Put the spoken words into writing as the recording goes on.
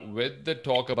with the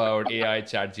talk about AI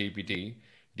ChatGPT,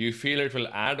 do you feel it will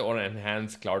add or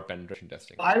enhance cloud penetration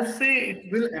testing? I'll say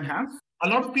it will enhance. A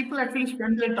lot of people actually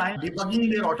spend their time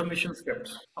debugging their automation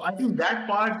scripts. I think that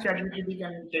part ChatGPT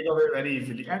can take away very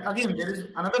easily. And again, there is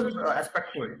another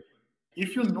aspect to it.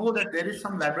 If you know that there is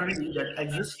some library that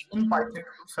exists in Python to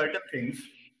do certain things,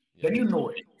 then you know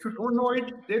it. If you don't know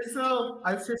it, there's a,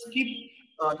 I'll say, steep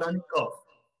learning curve.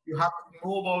 You have to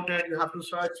know about it. You have to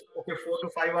search, okay, 4 to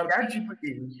 5 hours.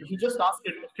 ChatGPT, if you just ask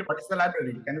it, okay, what is the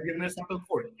library? Can you give me a simple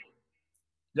code?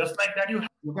 Just like that, you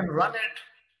can run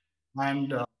it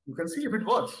and you can see if it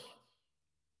works.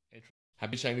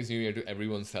 Happy Chinese New Year to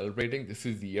everyone celebrating. This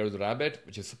is the Year of the Rabbit,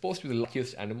 which is supposed to be the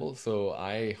luckiest animal. So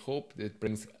I hope it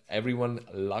brings everyone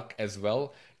luck as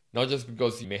well. Not just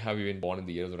because you may have been born in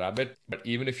the Year of the Rabbit, but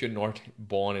even if you're not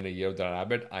born in a Year of the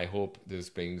Rabbit, I hope this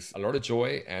brings a lot of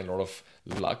joy and a lot of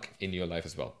luck in your life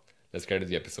as well. Let's get into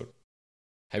the episode.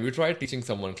 Have you tried teaching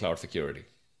someone cloud security?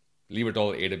 Leave it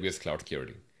all AWS cloud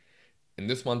security. In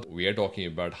this month, we are talking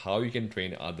about how you can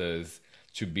train others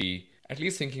to be at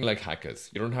least thinking like hackers.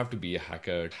 You don't have to be a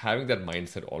hacker. Having that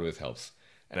mindset always helps.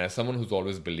 And as someone who's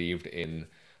always believed in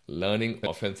learning the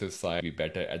offensive side, be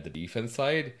better at the defense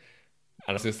side,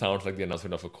 and this sounds like the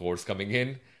announcement of a course coming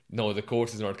in. No, the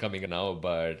course is not coming in now,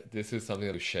 but this is something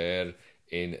that we share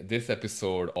in this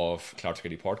episode of Cloud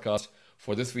Security Podcast.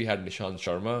 For this, we had Nishant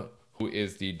Sharma, who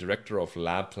is the director of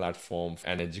lab platform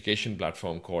and education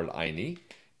platform called INI.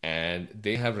 And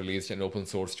they have released an open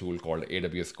source tool called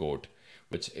AWS Goat,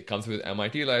 which it comes with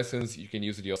MIT license. You can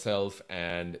use it yourself,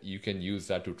 and you can use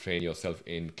that to train yourself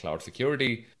in cloud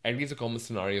security. And these are common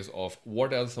scenarios of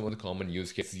what are some of the common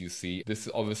use cases you see. This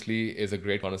obviously is a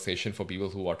great conversation for people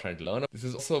who are trying to learn. This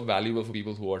is also valuable for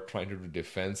people who are trying to do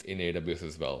defense in AWS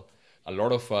as well. A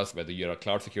lot of us, whether you're a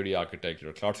cloud security architect,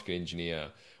 you're a cloud security engineer,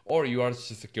 or you are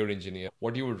just a security engineer,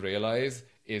 what you would realize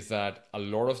is that a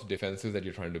lot of defenses that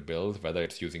you're trying to build, whether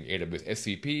it's using AWS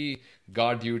SCP,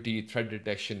 guard duty, threat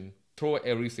detection, throw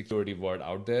every security word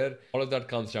out there, all of that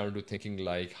comes down to thinking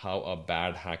like how a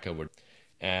bad hacker would.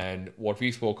 And what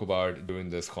we spoke about during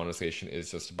this conversation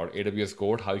is just about AWS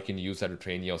Goat, how you can use that to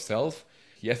train yourself.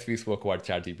 Yes, we spoke about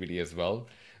ChatGPT as well.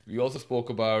 We also spoke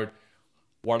about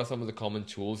what are some of the common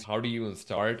tools? How do you even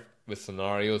start with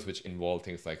scenarios which involve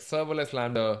things like serverless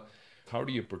Lambda? How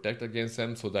do you protect against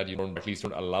them so that you don't at least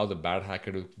don't allow the bad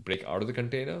hacker to break out of the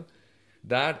container?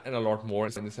 That and a lot more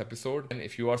in this episode. And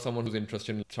if you are someone who's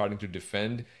interested in starting to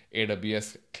defend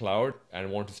AWS cloud and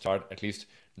want to start at least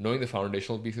knowing the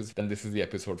foundational pieces, then this is the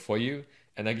episode for you.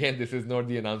 And again, this is not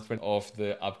the announcement of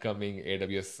the upcoming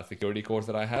AWS security course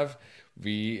that I have.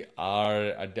 We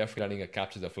are definitely running a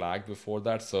capture the flag before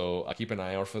that, so keep an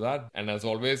eye out for that. And as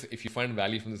always, if you find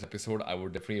value from this episode, I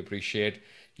would definitely appreciate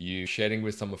you sharing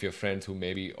with some of your friends who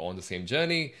may be on the same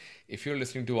journey. If you're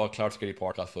listening to our Cloud Security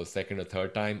Podcast for the second or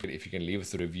third time, if you can leave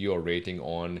us a review or rating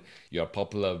on your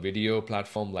popular video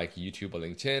platform like YouTube or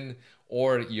LinkedIn,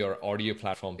 or your audio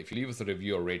platform, if you leave us a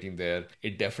review or rating there,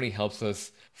 it definitely helps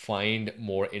us find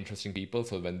more interesting people.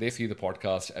 So when they see the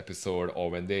podcast episode or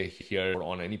when they hear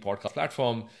on any podcast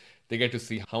platform, they get to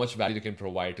see how much value they can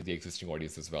provide to the existing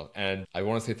audience as well. And I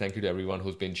want to say thank you to everyone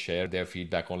who's been shared their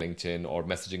feedback on LinkedIn or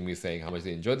messaging me saying how much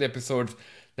they enjoyed the episodes.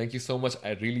 Thank you so much.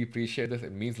 I really appreciate this.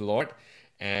 It means a lot.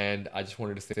 And I just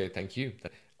wanted to say thank you.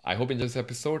 I hope you enjoyed this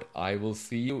episode. I will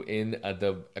see you in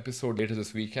the episode later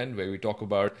this weekend where we talk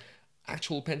about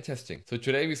actual pen testing. So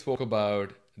today we spoke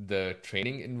about the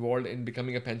training involved in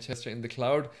becoming a pen tester in the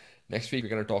cloud. Next week, we're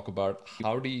going to talk about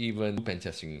how do you even do pen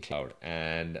testing in cloud.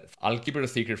 And I'll keep it a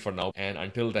secret for now. And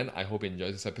until then, I hope you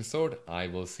enjoy this episode. I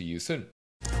will see you soon.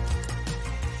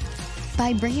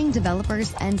 By bringing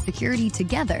developers and security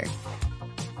together,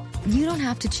 you don't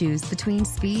have to choose between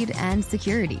speed and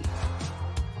security.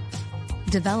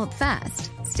 Develop fast,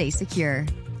 stay secure.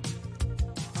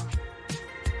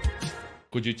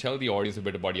 Could you tell the audience a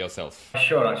bit about yourself?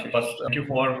 Sure, Ashish. First, thank you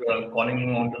for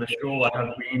calling on to the show. I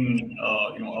have been,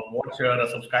 a watcher, a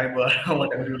subscriber,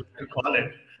 whatever you like to call it,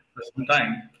 for some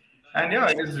time. And yeah,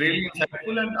 it is really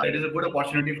insightful, and it is a good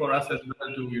opportunity for us as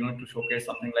well to, to showcase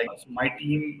something like. So my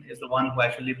team is the one who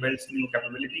actually builds new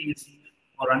capabilities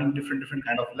for running different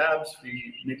kind of labs.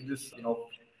 We make this,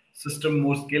 system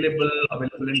more scalable,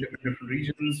 available in different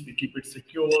regions. We keep it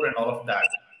secure and all of that.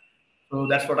 So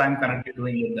that's what I'm currently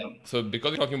doing with them. So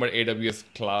because we're talking about AWS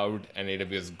Cloud and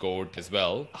AWS Goat as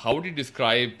well, how would you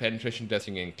describe penetration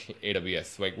testing in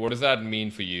AWS? Like, what does that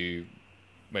mean for you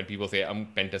when people say, I'm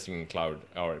pen testing in cloud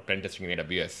or pen testing in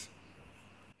AWS?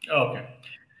 Okay.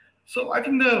 So I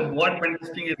think the word pen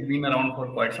testing has been around for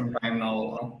quite some time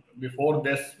now. Before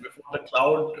this, before the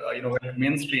cloud, went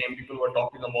mainstream, people were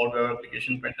talking about web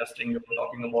application pen testing. They were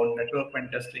talking about network pen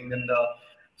testing. Then the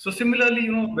so similarly,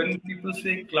 when people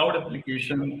say cloud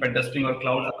application pen testing or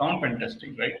cloud account pen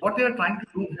testing, right? What they are trying to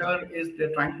do here is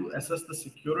they're trying to assess the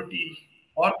security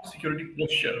or security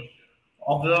posture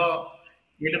of the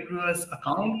AWS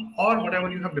account or whatever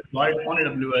you have deployed on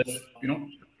AWS,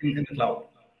 in the cloud.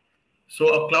 So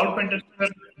a cloud pen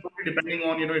tester, depending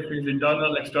on if it is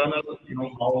internal, external,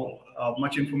 how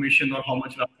much information or how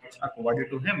much rights are provided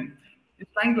to him, is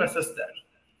trying to assess that.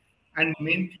 And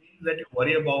main things that you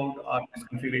worry about are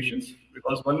misconfigurations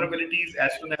because vulnerabilities,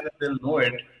 as soon as they'll know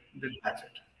it, they'll patch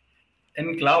it.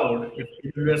 In cloud,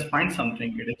 if AWS finds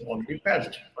something, it is already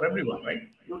patched for everyone, right?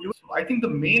 So I think the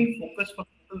main focus for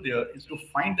people there is to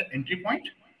find the entry point.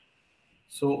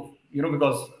 So,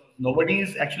 because nobody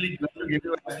is actually going to give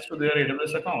you access to their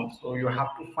AWS account. So you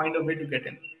have to find a way to get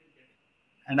in.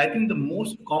 And I think the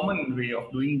most common way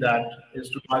of doing that is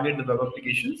to target the web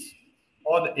applications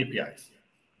or the APIs.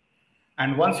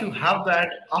 And once you have that,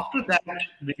 after that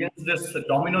begins this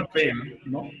domino trail.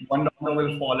 One domino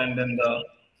will fall, and then the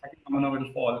second domino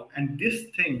will fall. And this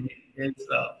thing is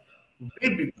way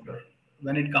bigger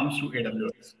when it comes to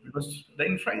AWS because the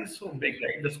infra is so big,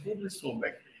 right? The scope is so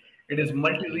big. It is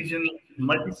multi-region,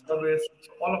 multi-service.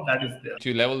 So all of that is there.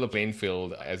 To level the playing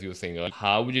field, as you were saying earlier,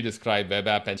 how would you describe web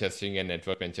app pen testing and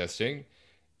network pen testing?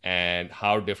 And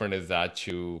how different is that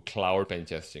to cloud pen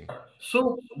testing?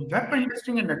 So web pen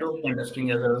testing and network pen testing,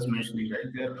 as I was mentioning,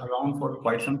 right, they're around for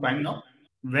quite some time now.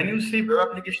 When you say web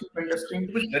application pen testing,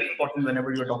 it is very important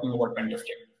whenever you're talking about pen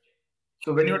testing.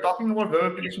 So when you're talking about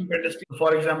web application pen testing,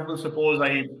 for example, suppose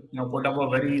I put up a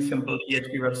very simple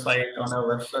PHP website on a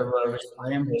web server which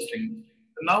I am hosting.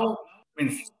 Now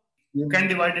means you can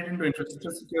divide it into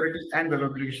infrastructure security and web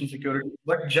application security.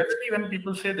 But generally, when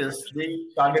people say this, they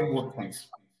target both things.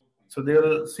 So they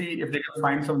will see if they can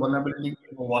find some vulnerability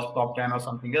in WASP top 10 or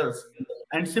something else.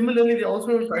 And similarly, they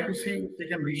also try to see if they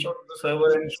can reach out to the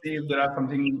server and see if there are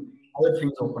something other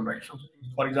things open, right? So,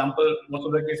 for example, most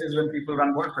of the cases when people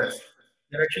run WordPress,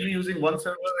 they're actually using one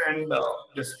server and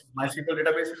this MySQL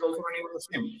database is also running on the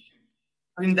same.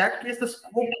 So in that case, the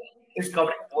scope is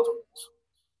covering both of those.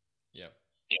 Yeah.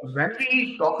 When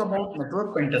we talk about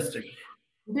network pen testing,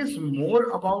 it is more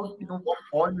about what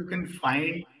all you can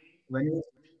find when you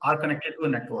are connected to a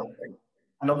network, right?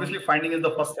 And obviously, finding is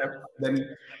the first step.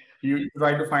 Then you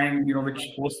try to find which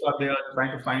hosts are there,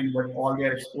 trying to find what all they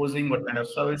are exposing, what kind of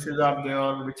services are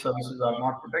there, which services are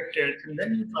not protected, and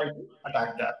then you try to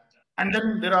attack that. And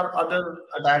then there are other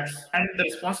attacks, and the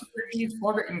responsibility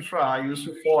for the infra used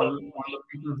to fall on the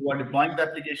people who are deploying the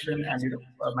application and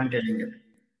maintaining it.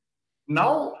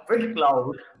 Now, with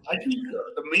cloud, I think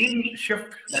the main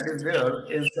shift that is there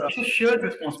is a shared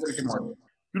responsibility model.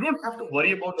 You don't have to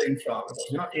worry about the infra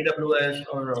because AWS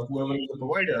or whoever is the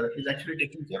provider is actually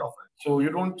taking care of it. So you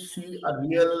don't see a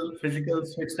real physical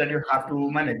switch that you have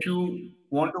to manage. If you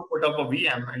want to put up a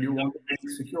VM and you want to make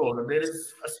it secure, there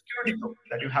is a security group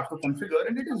that you have to configure,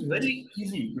 and it is very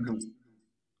easy to do.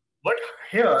 But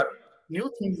here,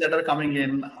 new things that are coming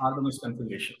in are the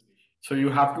misconfiguration. So you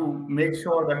have to make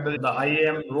sure that the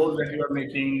IAM roles that you are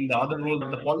making, the other roles,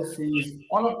 the policies,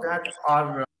 all of that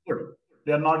are good.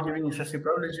 They are not giving excessive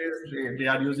privileges. They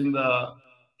are using the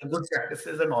good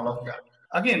practices and all of that.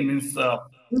 Again, means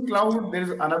in cloud, there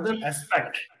is another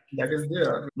aspect that is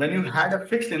there. When you had a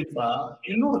fixed infra,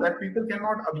 you know that people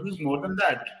cannot abuse more than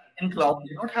that. In cloud,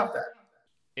 you don't have that.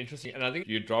 Interesting. And I think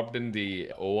you dropped in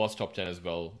the OWASP top 10 as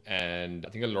well. And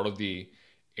I think a lot of the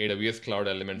AWS cloud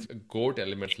elements, GOAT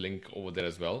elements link over there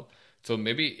as well. So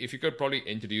maybe if you could probably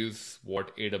introduce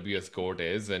what AWS GOAT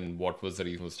is and what was the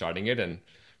reason for starting it, and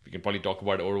we can probably talk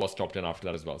about OWASP top 10 after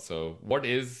that as well. So what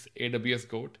is AWS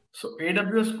GOAT? So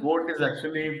AWS GOAT is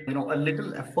actually, a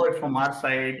little effort from our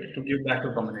side to give back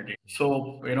to community.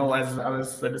 So, as I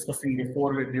was discussing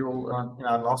before with you in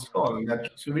our last call,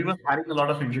 so we were hiring a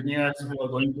lot of engineers who are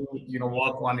going to,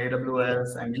 work on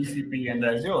AWS and GCP and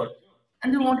Azure.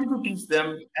 And we wanted to teach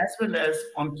them as well as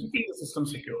on keeping the system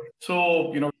secure.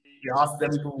 So, we asked them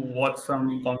to watch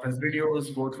some conference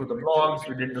videos, go through the blogs.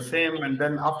 We did the same. And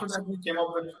then after that, we came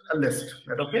up with a list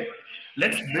that, okay,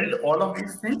 let's build all of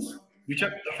these things which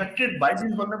are affected by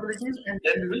these vulnerabilities, and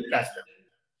then we will patch them.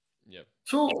 Yep.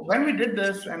 So when we did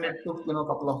this, and it took a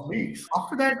couple of weeks.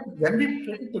 After that, when we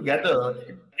put it together,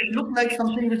 it looked like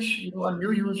something which a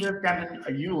new user can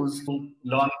use to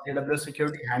learn AWS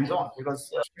security hands-on.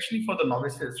 Because especially for the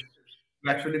novices,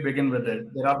 to actually begin with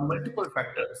it, there are multiple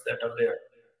factors that are there.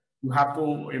 You have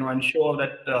to ensure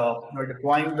that you're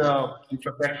deploying the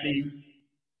infra correctly.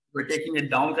 we're taking it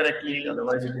down correctly,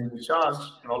 otherwise it will be charged,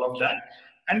 and all of that.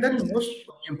 And then the most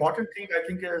important thing I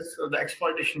think is the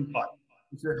exploitation part.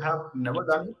 If you have never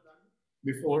done it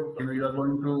before, you are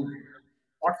going to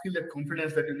not feel that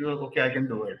confidence that you are okay, I can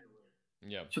do it.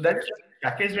 Yeah. So that is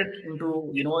package it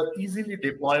into a easily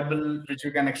deployable, which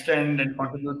you can extend and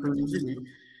contribute to easily,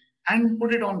 and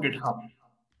put it on GitHub.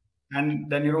 And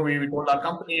then we told our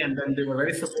company, and then they were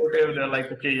very supportive. They're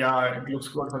like, okay, yeah, it looks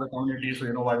good for the community, so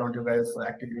why don't you guys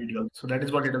actively develop? So that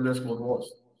is what AWS Code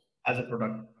was as a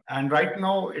product. And right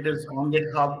now it is on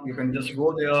GitHub. You can just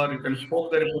go there, you can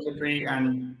fork the repository,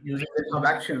 and using GitHub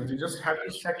Actions, you just have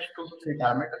to set 2 to 3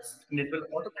 parameters, and it will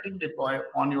automatically deploy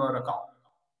on your account.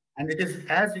 And it is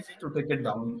as easy to take it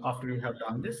down after you have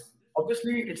done this.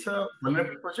 Obviously, it's a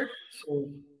vulnerable project, so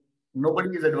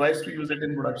nobody is advised to use it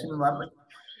in production environment.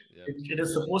 Yeah. It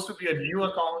is supposed to be a new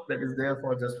account that is there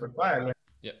for just for trial.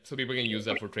 Yeah, so people can use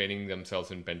that for training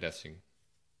themselves in pen testing.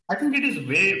 I think it is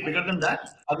way bigger than that.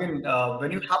 Again,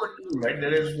 when you have a tool, right,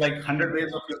 there is like 100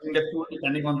 ways of using that tool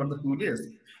depending on what the tool is.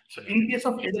 So in case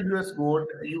of AWS Code,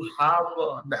 you have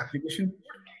the application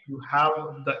code, you have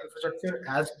the infrastructure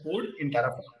as code in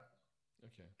Terraform.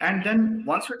 Okay. And then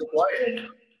once you deploy it,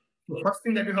 the first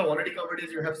thing that you have already covered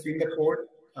is you have seen the code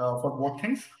for both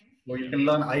things. So you can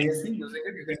learn IAC using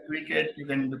it, you can tweak it, you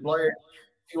can deploy it,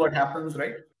 see what happens,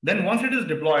 right? Then once it is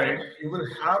deployed, you will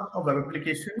have a web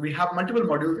application. We have multiple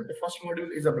modules. The first module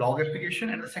is a blog application,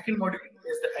 and the second module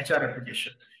is the HR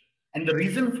application. And the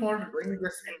reason for doing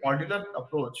this in modular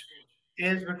approach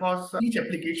is because each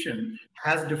application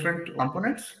has different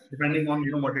components depending on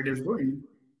what it is doing.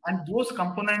 And those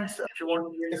components, if you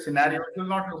want to create a scenario, it will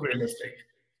not look realistic.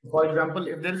 For example,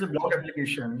 if there is a blog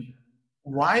application,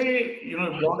 why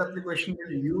a blog application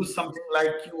will use something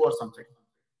like Q or something?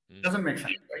 It doesn't make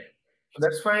sense, right? So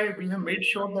that's why we have made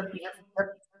sure that we have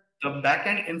kept the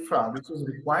backend infra, which is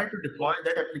required to deploy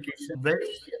that application, very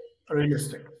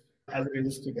realistic as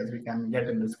we can get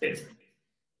in this case.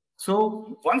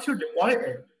 So once you deploy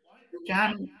it, you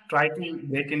can try to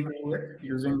break into it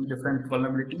using different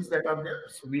vulnerabilities that are there.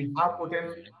 So we have put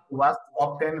in vast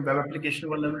top 10 web application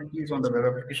vulnerabilities on the web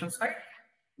application side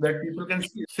that people can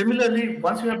see. Similarly,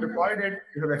 once you have deployed it,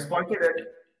 you have exploited it.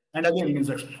 And again,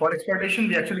 for exploitation,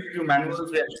 we actually give you manuals,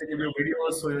 we actually give you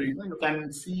videos, so you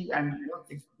can see and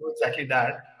do exactly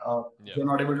that. You're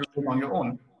not able to do it on your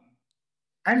own.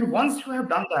 And once you have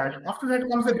done that, after that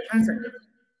comes the defense center,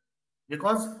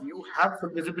 because you have full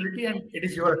visibility and it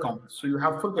is your account, so you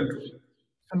have full control.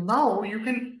 So now you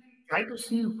can try to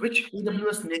see which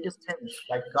AWS native things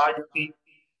like GuardDuty,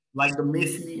 like the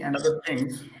Macie and other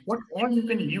things, what all you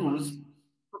can use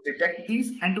to detect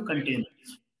these and to contain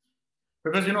these.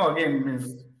 Because,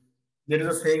 again, there is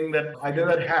a saying that either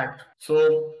are hacked.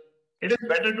 So it is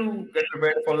better to get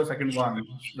prepared for the second one.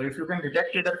 So if you can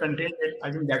detect it or contain it,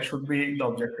 I think that should be the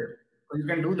objective. So you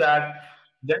can do that.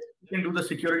 Then you can do the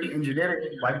security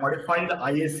engineering by modifying the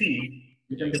IAC.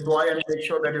 You can deploy and make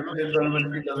sure that this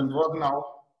vulnerability doesn't work now.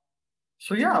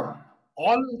 So yeah,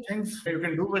 all things you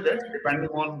can do with it depending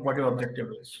on what your objective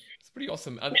is. It's pretty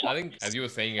awesome. And I think, as you were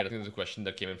saying, I think there's a question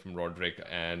that came in from Roderick,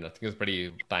 and I think it's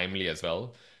pretty timely as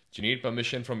well. Do you need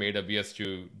permission from AWS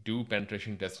to do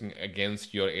penetration testing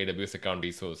against your AWS account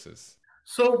resources?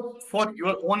 So for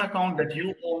your own account that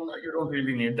you own, you don't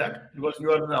really need that because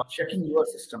you are checking your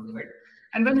system, right?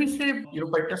 And when we say,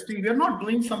 by testing, we are not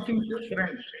doing something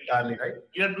different entirely, right?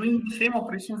 We are doing the same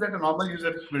operations that a normal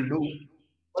user will do,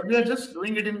 but we are just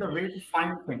doing it in the way to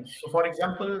find things. So for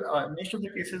example, most of the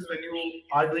cases when you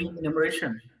are doing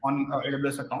enumeration on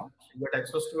AWS account, you get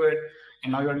access to it,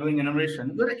 and now you are doing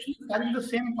enumeration, you're actually carrying the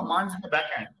same commands in the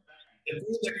backend. The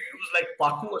tools that you use like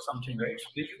Paku or something, right? So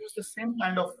they use the same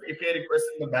kind of API requests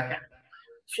in the backend.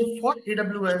 So for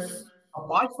AWS,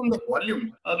 apart from the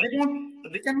volume,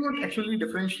 they cannot actually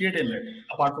differentiate in it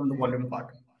apart from the volume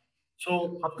part.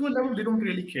 So up to a level, they don't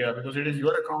really care because it is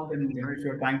your account, and if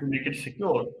you're trying to make it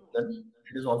secure, then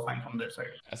it is all fine from their side.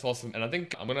 That's awesome. And I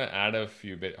think I'm gonna add a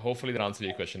few bit. Hopefully that answers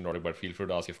your question, Roderick, but feel free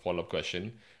to ask a follow-up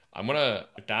question. I'm gonna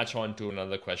attach on to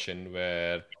another question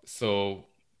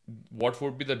what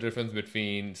would be the difference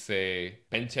between, say,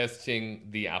 pen testing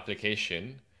the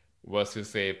application versus,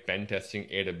 say, pen testing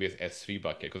AWS S3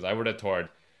 bucket? Because I would have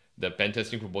thought the pen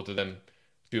testing for both of them,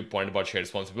 to your point about shared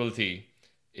responsibility,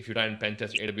 if you try and pen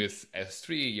test AWS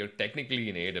S3, you're technically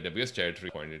in AWS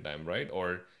territory point in time, right?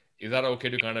 Or is that okay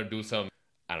to kind of do some,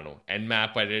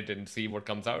 Nmap at it and see what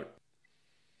comes out?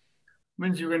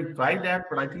 Means you can try that,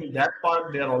 but I think that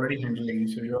part they are already handling,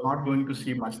 so you're not going to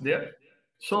see much there.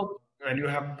 So when you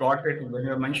have brought it, when you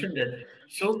have mentioned it.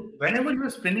 So whenever you are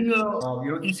spinning a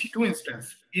EC2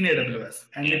 instance in AWS,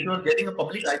 and if you are getting a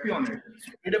public IP on it,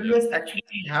 so AWS actually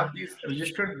have these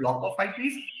registered block of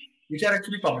IPs which are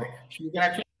actually public. So you can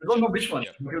actually you don't know which one,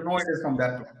 Yep. but you know it is from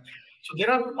that one. So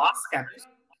there are mass scanners.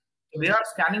 So they are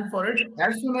scanning for it.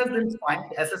 As soon as they find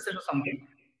SSL or something,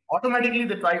 automatically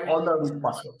they try all the root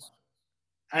passwords.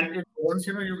 And if once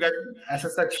you get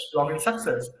SSH login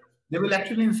success, they will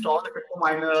actually install a crypto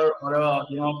miner or a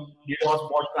DDoS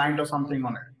bot client or something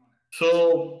on it.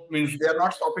 So means they are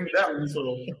not stopping them.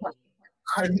 So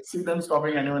I didn't see them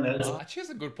stopping anyone else. Actually,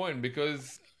 it's a good point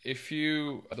because the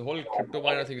whole crypto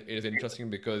miner thing is interesting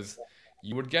because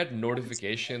you would get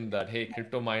notification that, hey,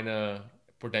 crypto miner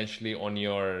potentially on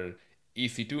your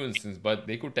EC2 instance, but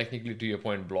they could technically, to your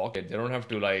point, block it. They don't have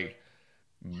to like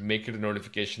make it a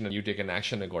notification and you take an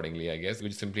action accordingly, I guess,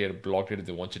 which simply block it if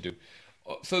they want you to.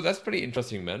 So that's pretty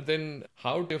interesting, man. Then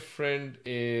how different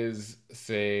is,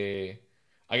 say,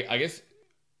 I guess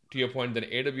to your point, that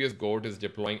AWS GOAT is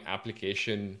deploying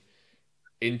application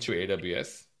into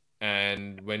AWS.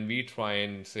 And when we try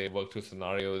and say work through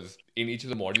scenarios in each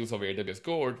of the modules of AWS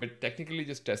GOAT, we're technically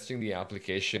just testing the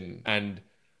application and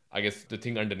I guess the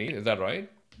thing underneath. Is that right?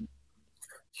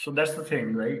 So that's the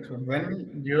thing, right? So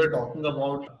when you're talking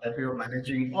about that you're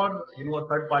managing or a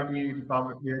third party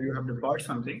department where you have deployed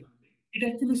something,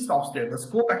 it actually stops there. The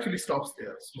scope actually stops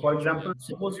there. So for example,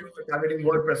 suppose you're targeting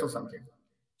WordPress or something.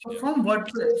 So Yeah. from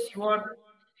WordPress, you are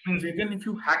means even if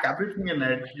you hack everything in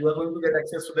it, you are going to get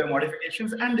access to their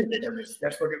modifications and the database.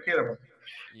 That's what you care about.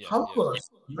 Yeah. Yeah. However,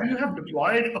 when you have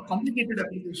deployed a complicated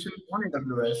application on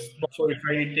AWS, so if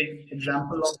I take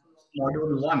example of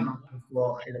module one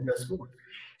of AWS Code,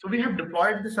 so we have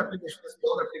deployed this application, this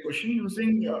core application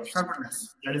using serverless,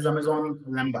 that is Amazon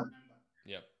Lambda.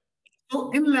 Yeah. So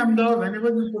in Lambda, whenever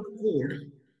you put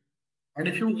code, and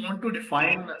if you want to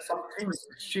define some things,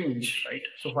 exchange, right?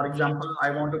 So for example,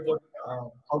 I want to put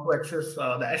how to access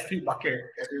the S3 bucket,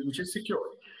 which is secure.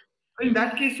 So in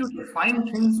that case, you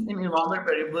define things in environment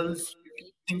variables, you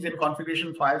keep things in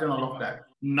configuration files and all of that.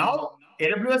 Now,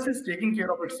 AWS is taking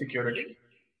care of its security.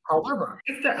 However,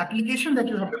 if the application that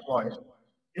you have deployed,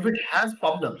 if it has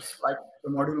problems, like the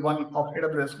module one of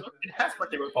AWS, it has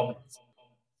multiple problems.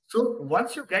 So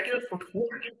once you get your foothold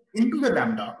into the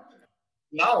Lambda,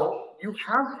 now you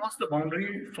have crossed the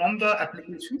boundary from the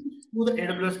application to the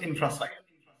AWS infra side.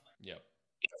 Yeah.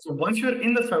 So once you're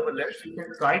in the serverless, you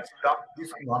can try to dump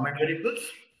these environment variables.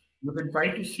 You can try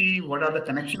to see what are the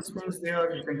connection strings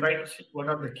there. You can try to see what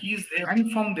are the keys there.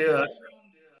 And from there,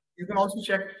 you can also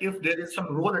check if there is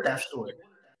some role attached to it.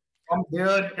 From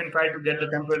there, you can try to get the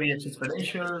temporary access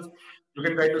credentials. You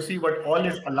can try to see what all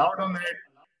is allowed on it.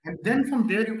 And then from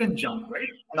there, you can jump, right?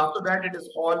 And after that, it is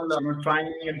all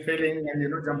trying and failing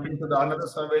and, jumping to the another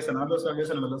service, another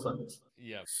service, and another service.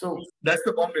 Yeah. So that's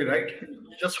the boundary, right?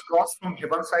 You just cross from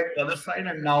one side to the other side,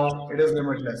 and now it is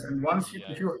limitless. And once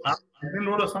if you have admin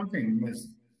role or something, yes,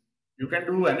 you can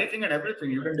do anything and everything.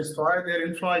 You can destroy their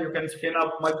infra, you can spin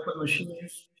up multiple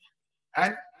machines.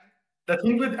 And the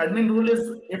thing with admin rule is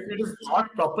if it is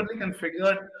not properly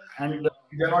configured and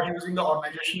they're not using the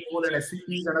organization rule and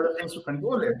SCPs and other things to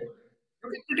control it, you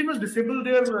can pretty much disable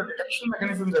their detection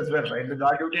mechanisms as well, right? The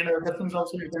guard duty and other things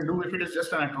also you can do if it is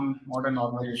just an account, not an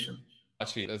organization.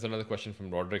 Actually, there's another question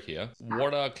from Roderick here.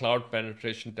 What are cloud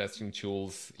penetration testing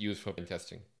tools used for pen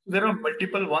testing? There are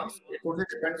multiple ones. It totally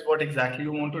depends what exactly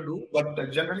you want to do.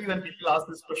 But generally, when people ask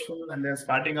this question and they're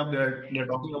starting up, they're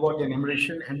talking about the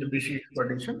enumeration and the basic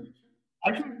exploitation.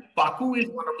 I think Paku is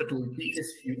one of the tools.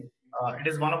 PSU. It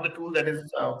is one of the tools that is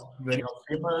very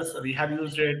famous. We have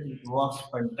used it. It works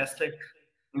fantastic.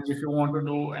 Means if you want to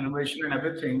do enumeration and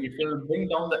everything, it will bring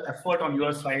down the effort on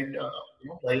your side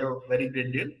by a very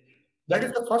great deal. That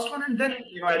is the first one. And then, as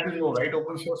you know, right,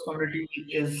 open source community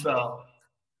is it's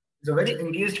a very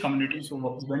engaged community. So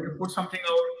when you put something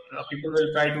out, people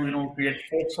will try to create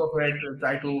forks of it, will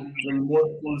try to bring more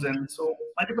tools in. So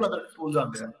multiple other tools are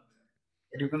there.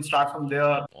 But you can start from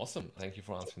there. Awesome. Thank you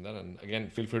for answering that. And again,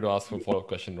 feel free to ask a follow-up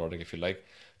question, Roderick, if you like.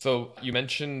 So you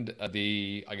mentioned I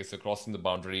guess, crossing the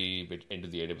boundary into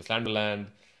the AWS Lambda land.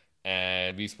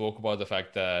 And we spoke about the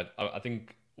fact that I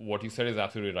think what you said is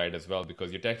absolutely right as well,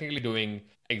 because you're technically doing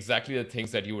exactly the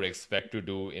things that you would expect to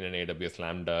do in an AWS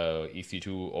Lambda,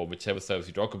 EC2, or whichever service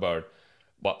you talk about.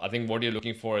 But I think what you're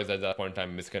looking for is at that point in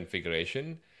time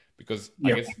misconfiguration, because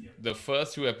I guess the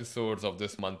first 2 episodes of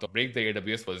this month of Break the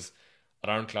AWS was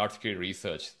around cloud security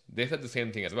research. They said the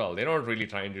same thing as well. They're not really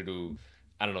trying to do,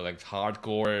 I don't know, like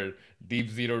hardcore deep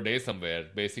 0 day somewhere,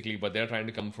 basically, but they're trying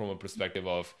to come from a perspective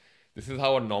of this is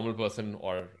how a normal person,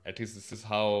 or at least this is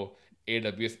how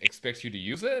AWS expects you to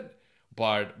use it.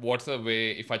 But what's the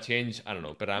way if I change, I don't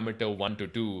know, parameter 1 to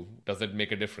 2, does it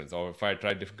make a difference? Or if I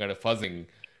try different kind of fuzzing,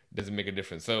 does it make a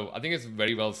difference? So I think it's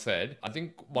very well said. I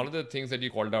think one of the things that you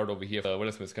called out over here,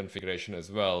 serverless misconfiguration as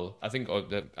well. I think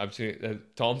actually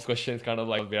Tom's question is kind of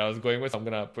like where I was going with. So I'm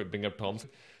gonna bring up Tom's.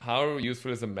 How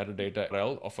useful is the metadata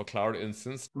URL of a cloud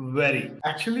instance? Very.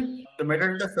 Actually, the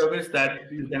metadata service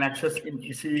that you can access in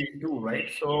EC2, right?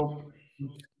 So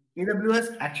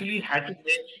AWS actually had to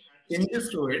make changes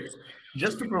to it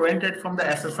just to prevent it from the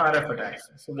SSRF attacks.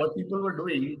 So what people were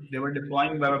doing, they were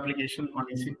deploying web application on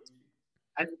EC2.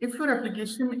 And if your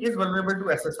application is vulnerable to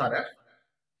SSRF,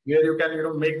 where you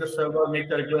can make the server make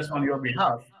the request on your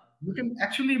behalf, you can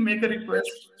actually make a request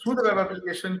through the web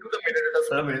application to the metadata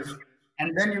service,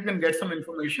 and then you can get some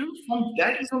information. From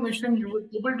that information, you will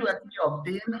be able to actually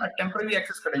obtain a temporary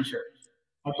access credential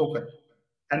or token.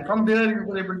 And from there, you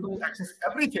were able to access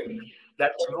everything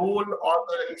that the role or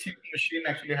the EC2 machine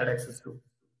actually had access to.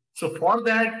 So for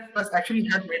that, us actually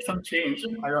had made some change.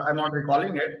 I'm not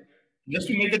recalling it, just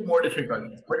to make it more difficult.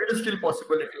 But it is still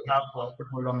possible if you have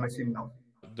foothold on machine now.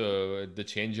 The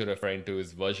change you're referring to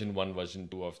is version 1, version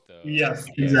 2 of the Yes,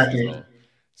 ES exactly. as well.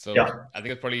 So Yeah. I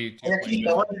think it's probably I actually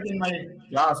covered it in my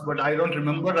class, but I don't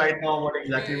remember right now what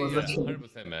exactly was the change.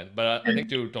 100%, man. But I think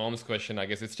to Tom's question, I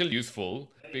guess it's still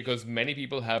useful because many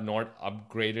people have not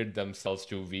upgraded themselves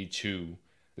to V2.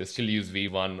 They still use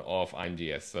V1 of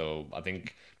IMGS. So I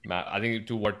think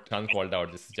to what Tan called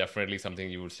out, this is definitely something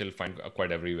you would still find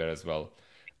quite everywhere as well.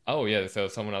 Oh yeah, so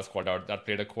someone else called out that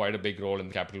played quite a big role in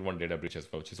the Capital One data breach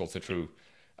as well, which is also true.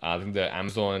 I think the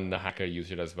Amazon hacker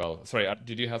used it as well. Sorry,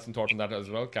 did you have some thoughts on that as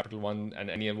well? Capital One and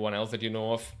anyone else that you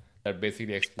know of that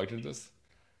basically exploited this?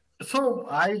 So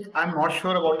I'm not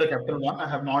sure about the Capital One. I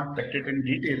have not checked it in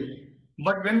detail.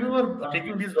 But when we were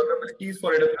taking these vulnerabilities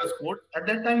for AWS code, at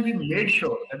that time we made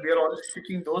sure that we are always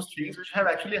picking those things which have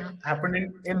actually happened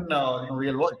in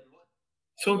real world.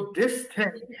 So this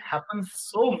thing happens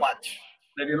so much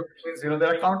that means,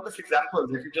 there are countless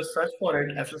examples. If you just search for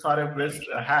it, SSRF risk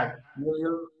hack,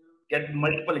 you'll get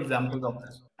multiple examples of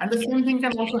this. And the same thing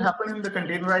can also happen in the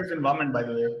containerized environment, by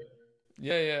the way.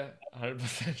 Yeah,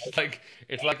 100%.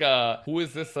 It's like who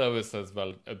is this service as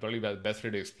well? Probably the best way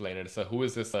to explain it. So who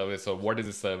is this service or what is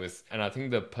this service? And I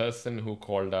think the person who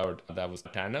called out that was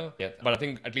Tanner. Yeah, but I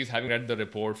think at least having read the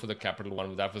report for the Capital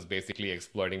One, that was basically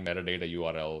exploiting metadata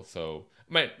URL. So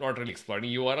not really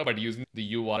exploiting URL, but using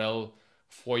the URL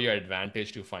for your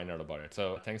advantage to find out about it.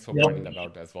 So thanks for pointing that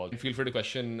out as well. And feel free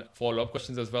to follow-up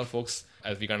questions as well, folks,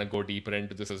 as we kind of go deeper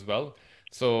into this as well.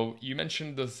 So you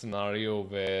mentioned the scenario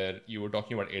where you were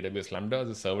talking about AWS Lambda,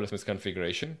 the serverless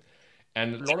misconfiguration.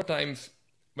 And a lot of times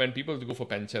when people go for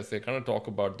pen tests, they kind of talk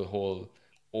about the whole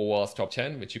OWASP top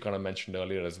 10, which you kind of mentioned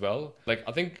earlier as well. Like,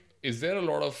 I think, is there a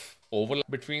lot of overlap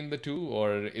between the two,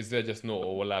 or is there just no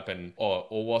overlap? Or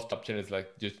OWASP top 10 is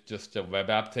like just a web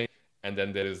app thing, and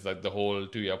then there is like the whole,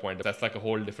 to your point, that's like a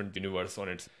whole different universe on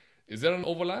its. Is there an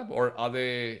overlap or are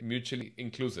they mutually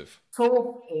inclusive?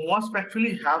 So WASP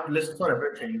actually have list for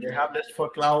everything. They have list for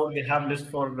cloud, they have list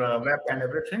for web and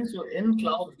everything. So in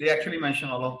cloud, they actually mention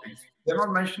all of these. They're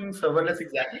not mentioning serverless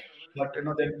exactly, but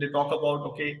they talk about,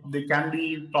 okay, there can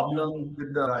be problem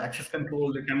with the access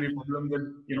control, there can be problem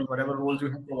with whatever roles you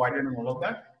have provided and all of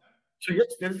that. So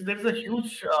yes, there's a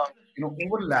huge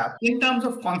overlap in terms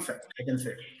of concept, I can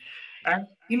say. And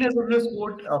in AWS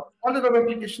code, all the web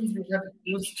applications we have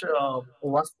used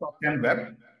OWASP Top 10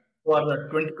 Web for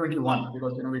 2021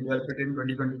 because we developed it in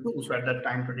 2022. So at that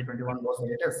time, 2021 was the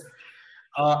latest.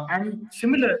 And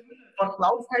similar for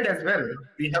cloud side as well,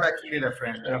 we have actually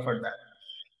referred that.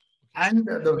 And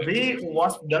the way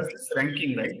OWASP does this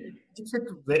ranking, right, it's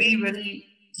very, very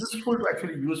useful to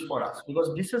actually use for us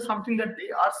because this is something that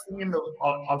they are seeing in the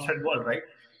outside world, right?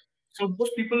 So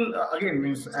most people, again,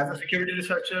 means as a security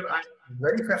researcher, I'm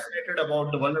very fascinated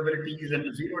about the vulnerabilities and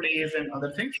the 0 days and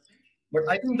other things. But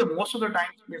I think the most of the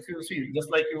time, if you see, just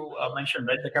like you mentioned,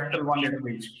 right, the Capital One data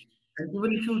breach, and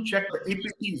even if you check the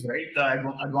APTs, right,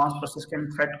 the Advanced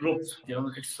Persistent Threat Groups,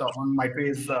 it's on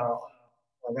MyPace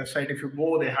website. If you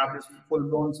go, they have this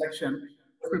full-blown section.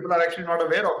 People are actually not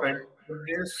aware of it, but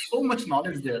there's so much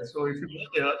knowledge there. So if you go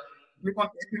there, click on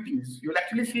APTs, you'll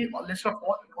actually see a list of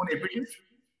all known APTs.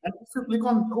 And if you click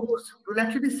on those, you'll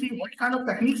actually see what kind of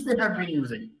techniques they have been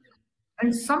using.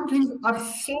 And some things are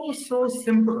so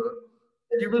simple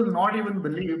that you will not even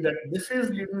believe that this is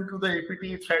leading to the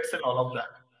APT threats and all of that.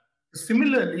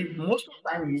 Similarly, most of the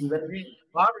times when we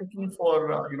are looking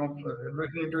for,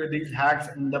 looking into these hacks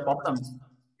and the problems,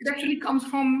 it actually comes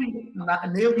from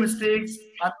naive mistakes,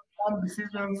 uninformed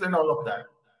decisions, and all of that.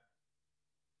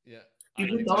 Yeah. It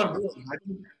will cover both. I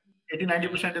think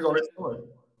 80-90% is already covered.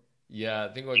 Yeah,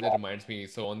 I think what that reminds me.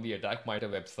 So on the Attack Mitre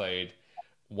website,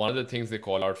 one of the things they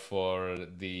call out for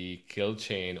the kill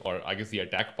chain, or I guess the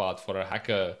attack path for a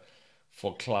hacker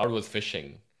for cloud was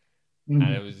phishing. And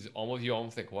it Mhm. was almost you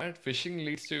almost like what phishing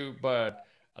leads to, but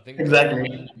I think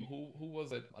Exactly. who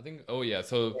was it? I think oh yeah,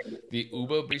 so the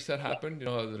Uber breach that happened,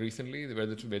 recently where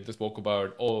they spoke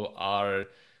about our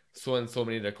so and so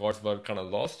many records were kind of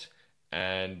lost,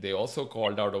 and they also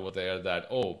called out over there that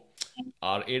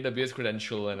our AWS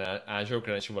credential and Azure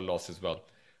credential were lost as well.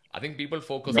 I think people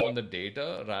focus on the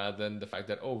data rather than the fact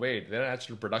that, oh, wait, their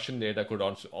actual production data could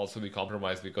also be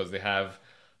compromised because they have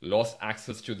lost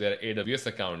access to their AWS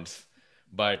accounts.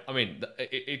 But I mean,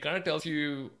 it kind of tells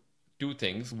you two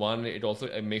things. One,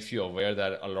 it makes you aware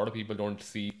that a lot of people don't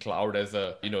see cloud as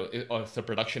or as a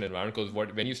production environment. Because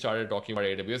when you started talking about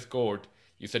AWS code,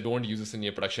 you said don't use this in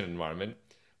your production environment.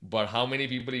 But how many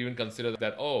people even consider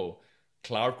that, oh,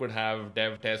 cloud could have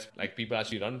dev test, like people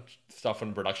actually run stuff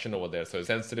in production over there. So it's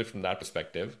sensitive from that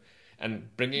perspective. And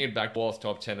bringing it back to Wall's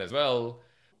top 10 as well,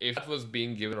 if that was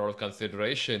being given a lot of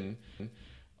consideration,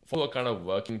 for kind of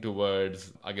working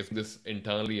towards, I guess, this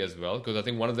internally as well. Because I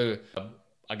think one of the,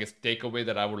 I guess, takeaway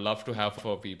that I would love to have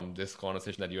for people in this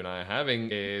conversation that you and I are having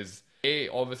is, A,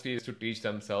 obviously, is to teach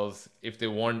themselves if they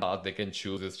want that, they can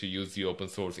choose is to use the open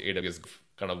source AWS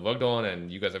kind of worked on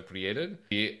and you guys have created.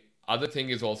 The other thing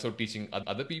is also teaching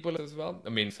other people as well. I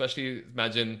mean, especially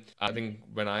imagine, I think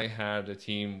when I had a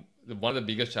team, one of the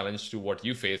biggest challenge to what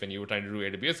you faced when you were trying to do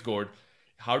AWS Code,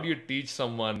 how do you teach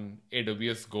someone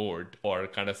AWS Code or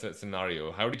kind of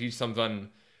scenario? How do you teach someone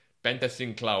pen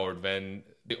testing cloud when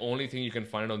the only thing you can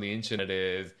find on the internet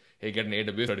is, hey, get an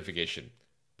AWS certification?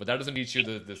 But that doesn't teach you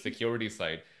the security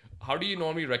side. How do you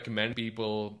normally recommend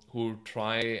people who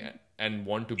try and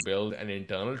want to build an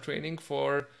internal training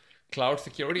for cloud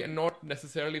security and not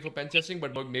necessarily for pen testing,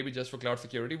 but maybe just for cloud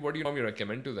security? What do you normally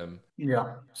recommend to them?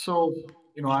 Yeah. So,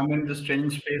 I'm in this training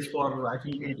space for I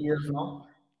think 8 years now,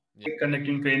 Yeah.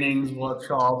 conducting trainings,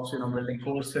 workshops, building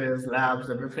courses, labs,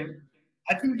 everything.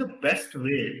 I think the best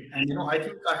way, and I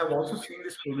think I have also seen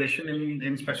this progression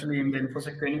in especially in the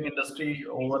infosec training industry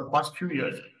over the past few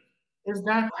years, is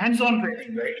that hands-on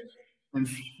training, right?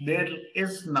 Means there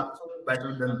is nothing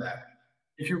better than that.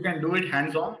 If you can do it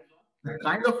hands-on, the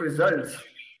kind of results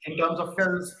in terms of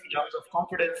skills, in terms of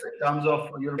confidence, in terms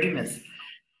of your readiness,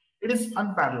 it is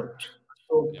unparalleled.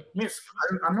 So, Yep. miss,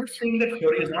 I'm not saying that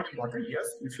theory is not important. Yes,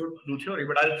 you should do theory,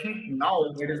 but I think now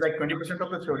it is like 20% of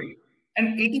the theory,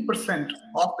 and 80%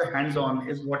 of the hands-on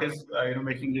is what is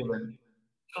making you win.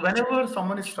 So whenever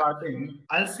someone is starting,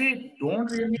 I'll say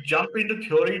don't really jump into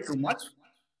theory too much.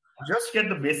 Just get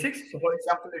the basics. So, for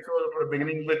example, if you're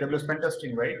beginning with AWS pen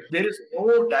testing, right, there is no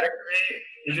direct way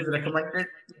which is recommended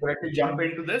to directly jump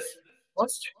into this.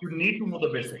 First, you need to know the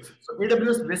basics. So,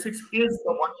 AWS basics is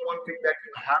the one thing that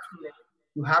you have to make.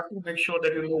 You have to make sure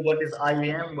that you know what is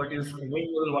IAM, what is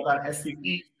Wingle, what are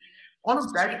SCP. All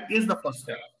of that is the first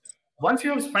step. Once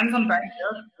you have spent some time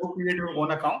here, go create your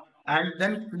own account and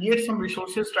then create some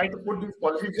resources. Try to put these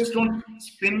policies. Just don't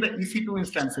spin the EC2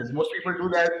 instances. Most people do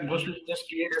that. Most people just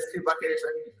create S3 buckets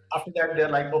and after that they're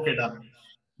like, okay, done.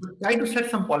 But try to set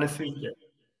some policies there.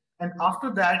 And after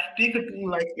that, take a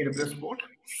tool like AWS Code,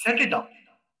 set it up.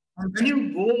 And when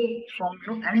you go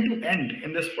from end to end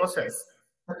in this process,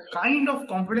 the kind of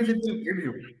confidence it will give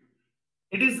you,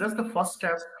 it is just the first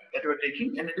step that you are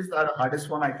taking, and it is the hardest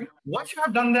one, I think. Once you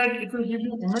have done that, it will give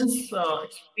you immense, I'll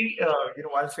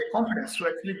say confidence to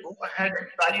actually go ahead and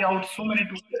try out so many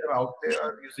tools that are out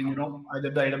there using, either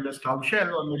the AWS Cloud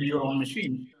Shell or maybe your own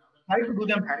machine. Try to do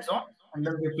them hands-on and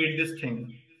then repeat this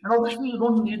thing. And obviously, you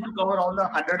don't need to cover all the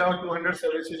 100 or 200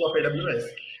 services of AWS.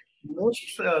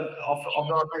 Most of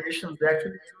the organizations, they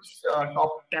actually use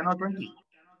top 10 or 20.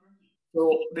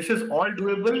 So this is all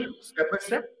doable step by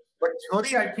step. But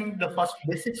theory, I think the first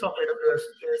basics of AWS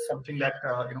is something that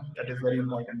that is very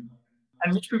important,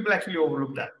 and which people actually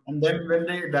overlook that. And then when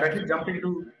they directly jump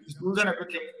into these tools and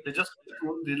everything, they just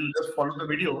they'll just follow the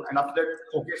video, and after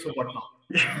that, okay, so what now?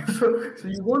 So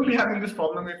you won't be having this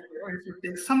problem if you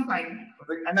take some time.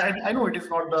 And I know it is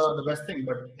not the best thing,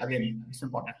 but again, it's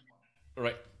important.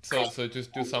 Right. So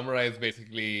just to summarize,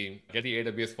 basically, get the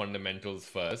AWS fundamentals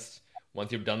first. Once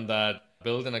you've done that,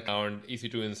 build an account,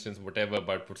 EC2 instance, whatever,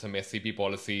 but put some SCP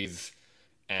policies,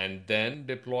 and then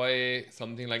deploy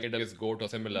something like AWS Goat or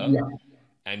similar, Yeah.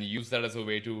 and use that as a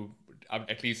way to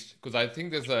at least because I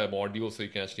think there's a module so you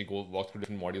can actually go walk through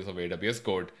different modules of AWS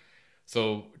Code.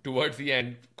 So towards the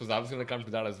end, because I was going to come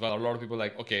to that as well, a lot of people are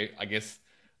like, okay, I guess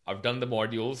I've done the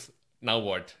modules. Now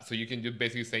what? So you can just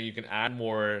basically say you can add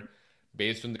more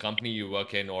based on the company you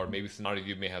work in or maybe scenario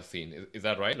you may have seen. Is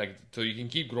that right? Like, so you can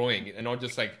keep growing and not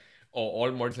just like, or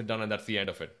all modules are done and that's the end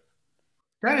of it?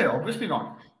 Yeah, obviously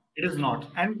not. It is not.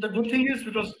 And the good thing is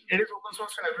because it is open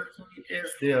source and everything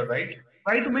is there, right?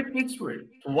 Try to make tweaks to it.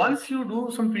 Once you do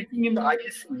some tweaking in the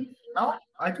IEC, now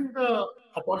I think the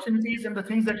opportunities and the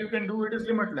things that you can do, it is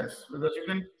limitless because you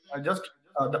can just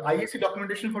the IEC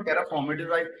documentation for Terraform. It is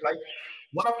like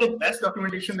one of the best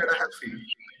documentation that I have seen.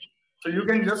 So you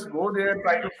can just go there,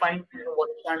 try to find what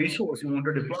kind of resource you want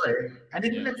to deploy, and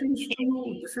it will actually show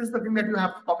you this is the thing that you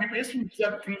have to copy paste, and these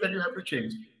are the things that you have to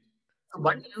change. So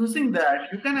by using that,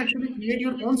 you can actually create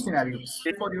your own scenarios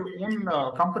for your own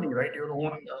company, right? Your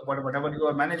own whatever you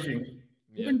are managing.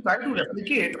 You can try to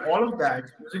replicate all of that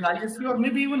using ISC or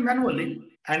maybe even manually,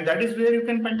 and that is where you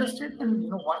can pen test it.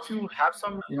 And once you have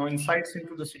some insights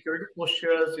into the security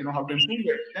postures, how to improve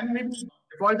it, then maybe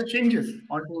deploy the changes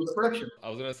onto the production. I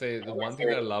was gonna say the one thing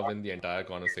that I love in the entire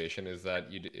conversation is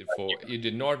that you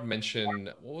did not mention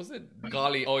what was it,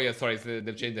 Kali. Oh yeah, sorry, so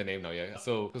they've changed their name now. Yeah,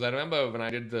 so because I remember when I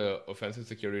did the offensive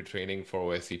security training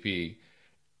for OSCP,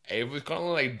 it was kind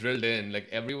of like drilled in. Like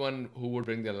everyone who would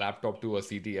bring their laptop to a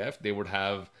CTF, they would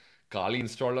have Kali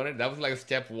installed on it. That was like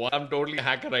step one. I'm totally a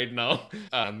hacker right now.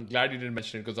 I'm glad you didn't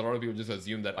mention it because a lot of people just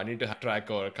assume that I need to have track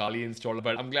or Kali installed.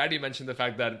 But I'm glad you mentioned the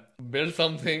fact that build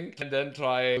something and then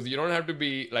try. You don't have to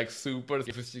be like super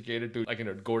sophisticated to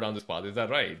go down this path. Is that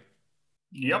right?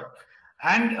 Yep.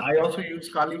 And I also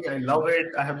use Kali. I love it.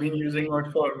 I have been using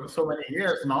it for so many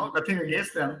years now. Nothing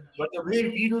against them. But the way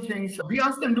we do things, we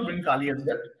ask them to bring Kali as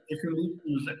well if you need to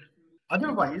use it.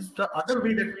 Otherwise, the other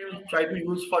way that we try to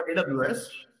use for AWS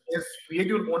is create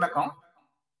your own account.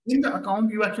 In the account,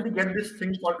 you actually get this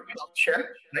thing called Cloud Shell,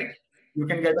 right? You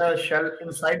can get a shell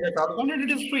inside the Cloud account and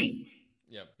it is free.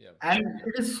 Yep. And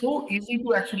it is so easy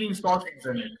to actually install things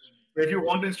in it. If you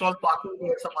want to install Paku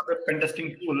or some other pen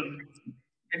testing tool,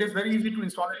 it is very easy to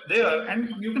install it there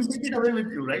and you can take it away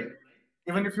with you, right?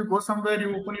 Even if you go somewhere,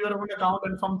 you open your own account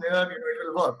and from there, it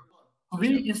will work.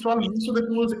 We install most of the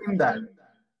tools in that.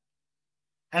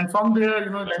 And from there,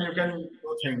 then you can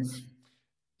do things.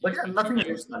 But yeah, nothing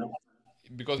against that.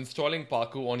 Because installing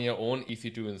Paku on your own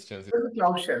EC2 instance is a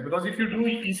Cloud Shell. Because if you do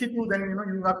EC2, then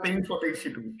you are paying for the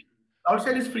EC2. Cloud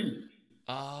Shell is free.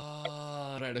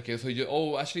 Right. Okay. So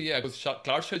actually, yeah, because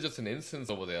Cloud Shell is just an instance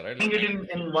over there, right? Like, it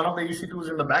in one of the EC2s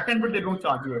in the backend, but they don't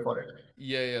charge you for it.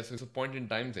 Yeah. So it's a point in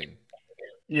time thing.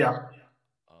 Yeah.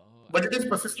 But it is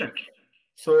persistent.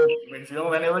 So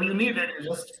whenever you need it, you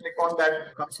just click on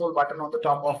that console button on the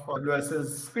top of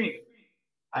AWS's screen.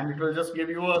 And it will just give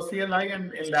you a CLI,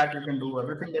 and in that you can do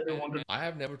everything that you want to do. I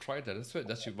have never tried that.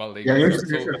 That's well.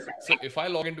 So if I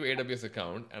log into AWS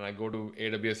account and I go to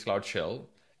AWS Cloud Shell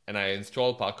and I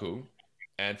install Paku,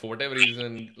 and for whatever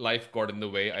reason life got in the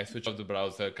way, I switch off the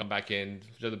browser, come back in,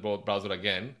 switch off the browser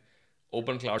again,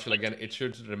 open Cloud Shell again. It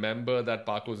should remember that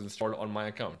Paku is installed on my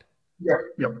account. Yeah.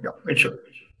 It should.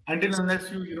 Until unless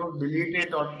you delete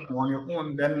it or on your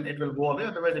own, then it will go away.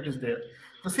 Otherwise, it is there.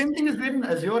 The same thing is there in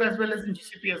Azure as well as in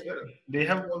GCP as well. They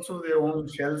have also their own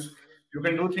shells. You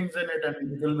can do things in it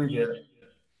and it will be there.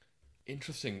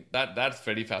 Interesting. That's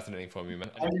very fascinating for me,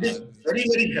 man. And it is very,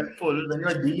 very helpful when you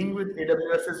are dealing with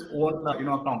AWS's own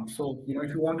account. So, if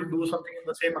you want to do something in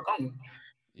the same account,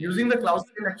 using the cloud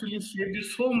will actually save you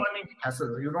so many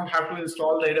hassles. You don't have to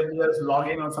install the AWS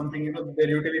login or something, their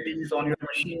utilities on your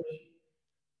machine.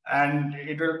 And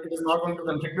it is not going to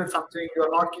conflict with something. You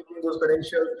are not keeping those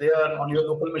credentials there on your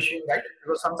local machine, right?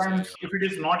 Because sometimes if it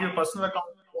is not your personal account,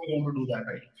 you don't want to do that,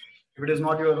 right? If it is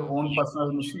not your own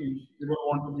personal machine, you don't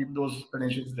want to keep those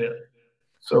credentials there.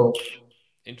 So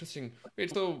interesting.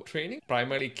 Wait, so training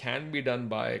primarily can be done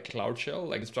by Cloud Shell,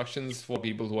 like instructions for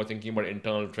people who are thinking about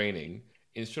internal training.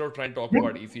 Instead of trying to talk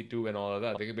about EC2 and all of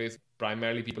that,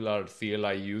 primarily people are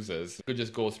CLI users. You could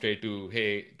just go straight to,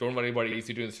 hey, don't worry about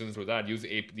EC2 instance with that. Use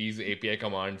these API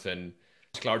commands, and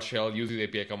Cloud Shell uses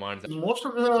API commands. Most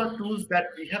of the tools that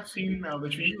we have seen,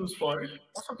 which we use for it,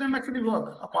 most of them actually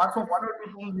work, apart from one or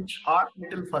two tools which are a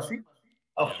little fussy.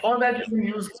 For that, you can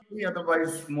use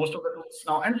otherwise most of the tools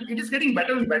now. And it is getting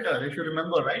better and better, if you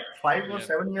remember, right? 5 or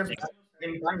 7 years back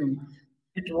in time,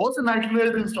 it was a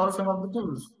nightmare to install some of the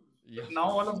tools. Yes. Now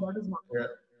all of that is not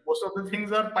there. Most of the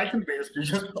things are Python based. You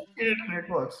just copy it and it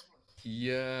works.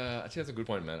 Yeah, actually that's a good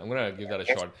point, man. I'm gonna give that a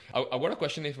shot. I've got a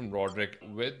question here from Roderick.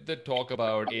 With the talk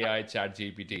about AI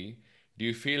ChatGPT, do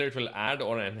you feel it will add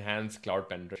or enhance cloud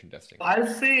penetration testing? I'll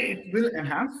say it will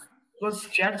enhance because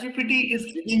ChatGPT is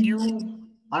giving you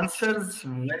answers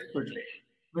very quickly.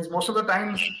 Because most of the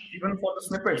times, even for the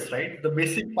snippets, right? The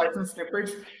basic Python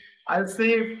snippets, I'll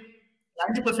say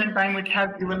 90% time it has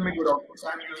given me good outputs.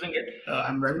 I'm using it.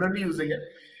 I'm regularly using it.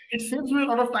 It saves me a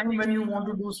lot of time when you want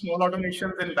to do small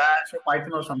automations in Bash or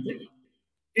Python or something.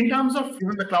 In terms of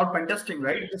even the cloud pen testing,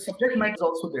 right? The subject matter is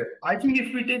also there. I think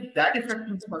if we take that effect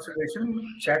into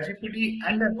consideration, ChatGPT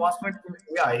and the advancement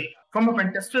in AI from a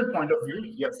pen tester's point of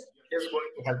view, yes, it is going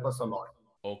to help us a lot.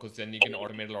 Oh, because then you can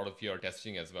automate a lot of your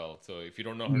testing as well. So if you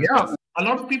don't know how to Yeah, test, a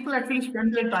lot of people actually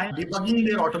spend their time debugging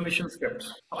their automation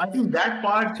scripts. I think that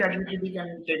part ChatGPT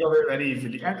can take away very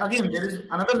easily. And again, there is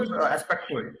another aspect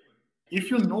to it.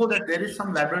 If you know that there is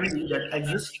some library that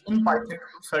exists in Python to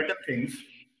do certain things,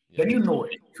 then you know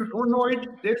it. If you don't know it,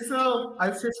 there's a,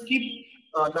 I'll say, steep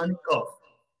learning curve.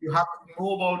 You have to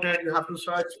know about it. You have to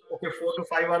search, okay, 4 to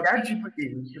 5 hours.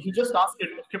 ChatGPT, if you just ask it,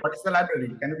 okay, what is the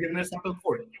library? Can you give me a simple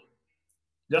code?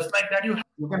 Just like that, you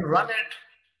can run it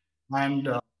and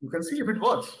you can see if it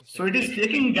works. So it is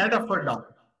taking that effort down.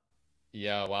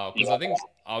 yeah, wow. Because I think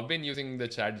I've been using the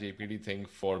Chat GPT thing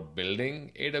for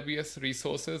building AWS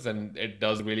resources, and it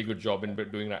does a really good job in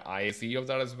doing the IAC of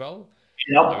that as well.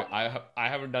 Yep. I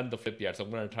haven't done the flip yet, so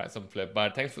I'm going to try some flip.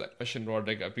 But thanks for that question,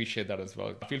 Roderick. I appreciate that as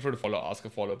well. Feel free to ask a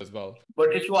follow up as well.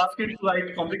 But if you ask it to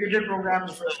write complicated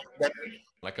programs, that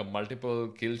Like a multiple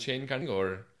kill chain kind of,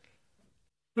 or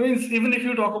means even if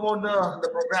you talk about the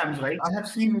programs, right? I have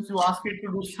seen if you ask it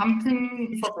to do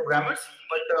something for programmers,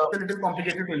 but a little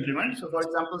complicated to implement. So, for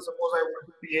example, suppose I want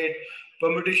to create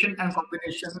permutation and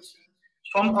combinations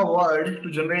from a word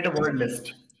to generate a word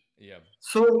list. yeah,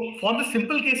 So, for the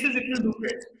simple cases, it will do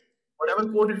it. Whatever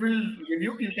code it will give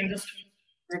you, you can just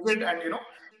take it and you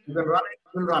can run it,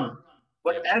 it will run.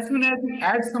 But as soon as you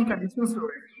add some conditions to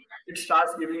it, it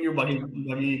starts giving you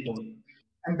buggy code.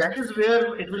 And that is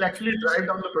where it will actually drive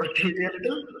down the productivity a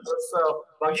little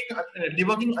because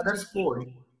debugging others'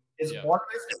 code is Yeah.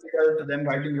 always difficult than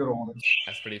writing your own.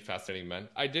 That's pretty fascinating, man.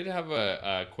 I did have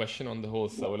a question on the whole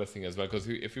serverless thing as well, because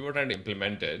if you were trying to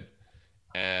implement it,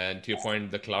 and to your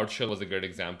point, the Cloud Shell was a great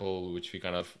example, which we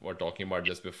kind of were talking about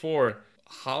just before.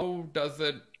 How does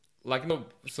it, like,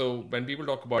 so when people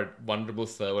talk about vulnerable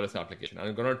serverless application,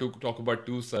 I'm going to talk about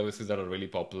two services that are really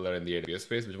popular in the AWS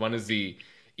space, which one is the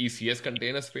ECS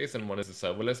container space and one is the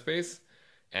serverless space.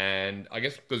 And I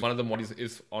guess because one of the modules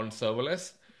is on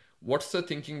serverless, what's the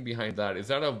thinking behind that? Is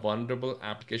that a vulnerable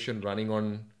application running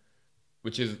on,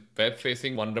 which is web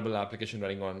facing vulnerable application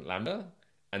running on Lambda?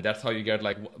 And that's how you get,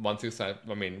 like, once you set,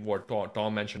 I mean, what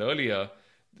Tom mentioned earlier,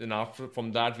 then after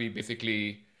from that, we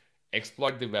basically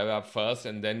exploit the web app first,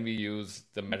 and then we use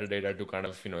the metadata to kind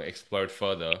of, exploit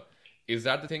further. Is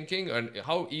that the thinking? And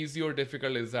how easy or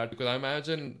difficult is that? Because I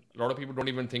imagine a lot of people don't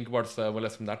even think about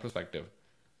serverless from that perspective.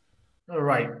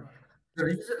 Right.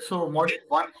 So module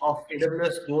 1 of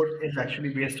AWS code is actually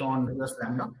based on AWS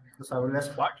Lambda, the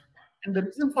serverless part. And the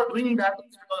reason for doing that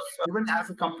is because even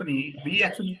as a company, we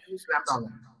actually use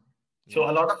Lambda. So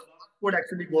a lot of code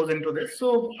actually goes into this.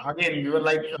 So again, we were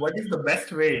like, what is the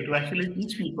best way to actually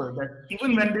teach people that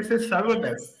even when this is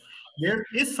serverless, there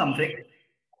is something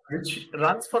which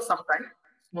runs for some time.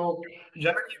 So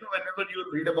generally, whenever you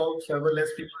read about serverless,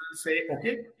 people say,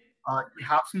 okay, you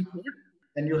have some code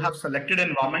and you have selected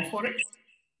environment for it.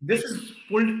 This is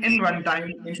pulled in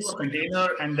runtime into a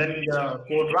container and then the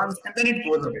code runs and then it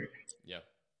goes away. Yeah.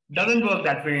 Doesn't work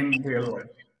that way in real world.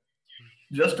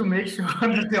 Just to make sure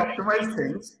that they optimize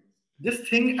things, this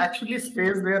thing actually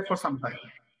stays there for some time.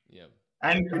 Yeah.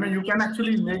 And you can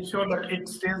actually make sure that it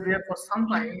stays there for some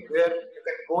time where you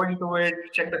can go into it,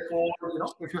 check the code,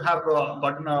 if you have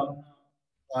gotten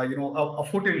a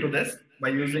foot into this by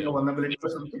using a vulnerability or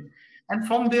something. And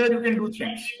from there you can do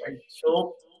things, right?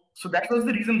 So that was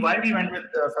the reason why we went with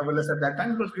serverless at that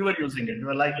time, because we were using it. We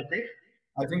were like, okay,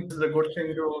 I think this is a good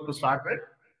thing to start with.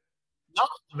 Now,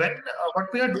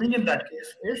 what we are doing in that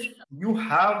case is you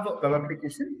have a web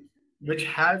application which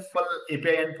has full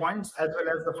API endpoints as well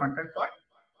as the front end part.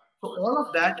 So all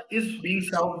of that is being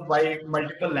served by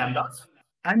multiple lambdas.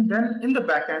 And then in the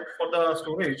backend for the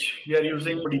storage, we are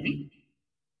using DB.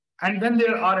 And then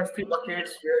there are S3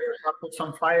 buckets where you have put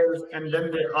some files, and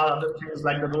then there are other things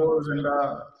like the roles and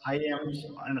the IAMs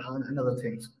and other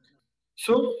things.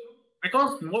 So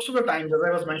because most of the times, as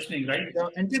I was mentioning, right,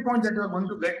 the entry point that you are going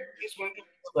to get is going to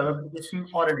be a web application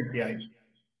or an API.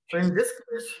 So in this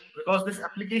case, because this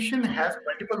application has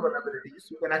multiple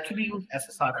vulnerabilities, you can actually use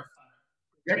SSRF,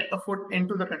 get a foot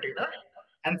into the container,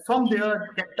 and from there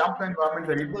you can dump the environment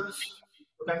variables.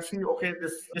 You can see, okay,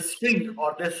 this string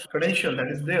or this credential that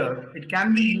is there, it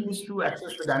can be used to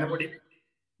access the DynamoDB.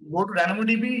 You go to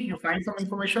DynamoDB, you find some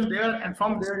information there, and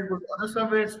from there you go to other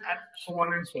service and so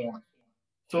on and so on.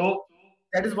 So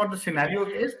that is what the scenario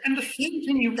is, and the same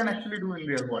thing you can actually do in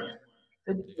real world.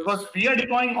 Because we are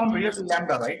deploying on real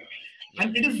Lambda, right?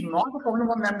 And it is not a problem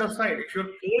on Lambda side. If your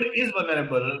code is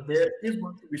vulnerable, there is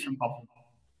going to be some problem.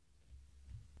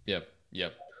 Yep.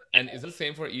 Yep. And is it the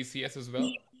same for ECS as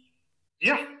well?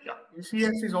 Yeah.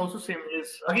 ECS is also same. Is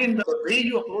again the way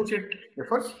you approach it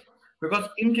differs because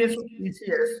in case of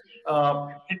ECS,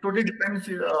 it totally depends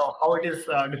how it is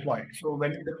deployed. So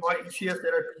when you deploy ECS,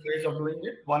 there are two ways of doing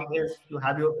it. One is you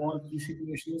have your own EC2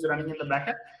 machines running in the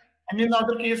backend, and in the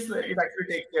other case, it actually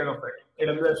takes care of it.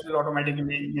 AWS will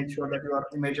automatically make sure that your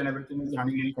image and everything is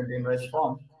running in containerized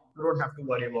form. You don't have to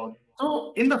worry about it.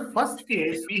 So in the first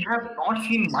case, we have not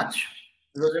seen much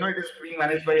because it is being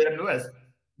managed by AWS.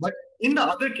 But in the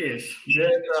other case, where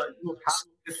you have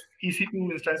this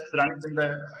EC2 instance running in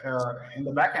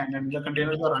the backend and the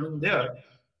containers are running there,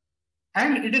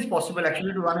 and it is possible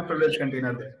actually to run a privileged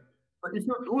container there. But if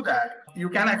you do that, you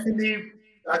can actually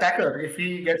attacker, if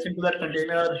he gets into that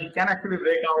container, he can actually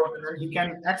break out and then he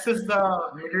can access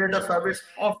the metadata service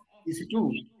of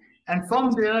EC2. And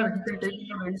from there, he can take it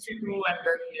to the EC2 and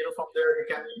then from there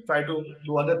he can try to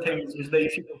do other things which the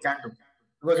EC2 can do.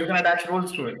 Because you can attach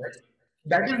roles to it, right?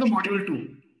 That is the module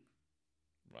 2.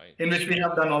 Right. In which we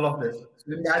have done all of this.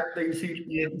 So in that, the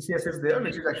ECS is there,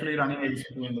 which is actually running a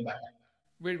EC2 in the back.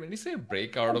 Wait, when you say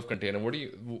break out of container,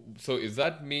 so does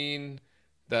that mean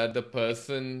that the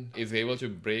person is able to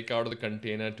break out of the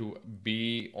container to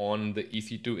be on the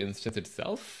EC2 instance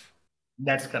itself?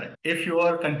 That's correct. If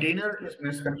your container is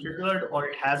misconfigured or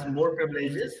it has more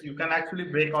privileges, you can actually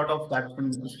break out of that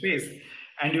space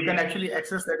and you can actually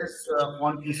access that is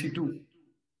on EC2.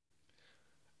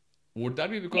 Would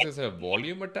that be because there's a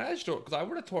volume attached? Or because I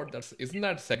would have thought isn't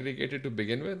that segregated to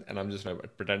begin with? And I'm just going to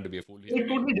pretend to be a fool here. It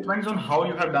totally depends on how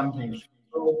you have done things.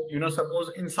 So,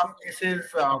 suppose in some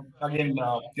cases, there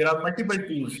are multiple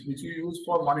tools which you use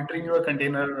for monitoring your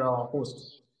container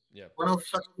host. Yeah. One of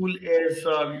such tool is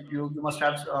you must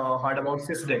have heard about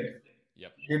Sysdig.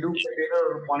 Yep. They do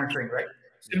container monitoring, right?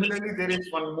 Similarly, there is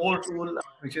one more tool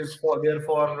which is for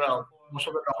most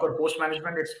of the Docker host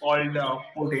management. It's called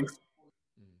Portains.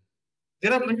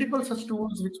 There are multiple such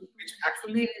tools which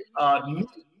actually need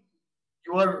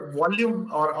your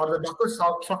volume or the Docker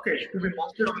socket to be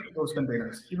mounted on those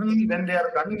containers, even when they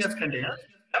are running as containers,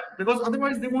 because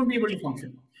otherwise they won't be able to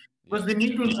function. Because they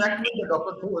need to interact with the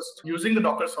Docker host using the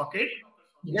Docker socket,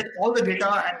 get all the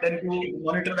data, and then to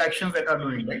monitor the actions that are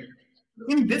doing, right?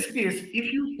 In this case,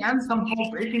 if you can somehow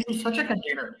break into such a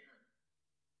container,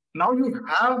 now you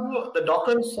have the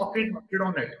Docker socket mounted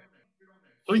on it.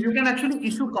 So you can actually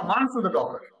issue commands to the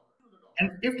Docker.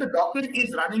 And if the Docker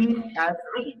is running as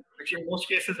root, which in most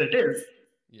cases it is,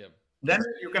 then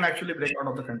you can actually break out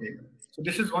of the container. So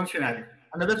this is one scenario.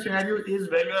 Another scenario is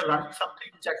where you are running something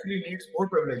which actually needs more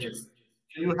privileges.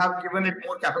 So you have given it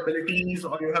more capabilities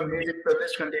or you have made it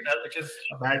privileged container, which is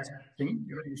a bad thing.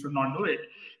 You should not do it.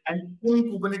 And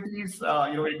in Kubernetes,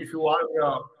 if you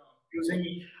are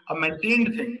using a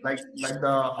maintained thing like the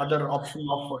other option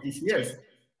of ECS,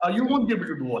 you won't be able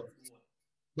to do all this.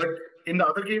 But in the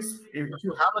other case, if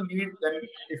you have a need, then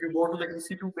if you go to the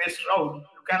EC2 based route,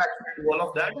 you can actually do all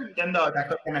of that, and then the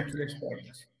attacker can actually exploit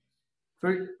this.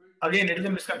 So again, it is a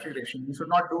misconfiguration. You should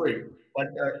not do it, but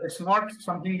it's not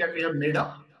something that we have made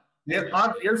up. There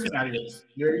are real scenarios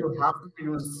where you have to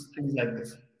use things like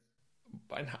this.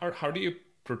 And how do you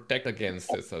protect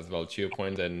against this as well, to your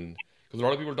point? And because a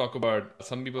lot of people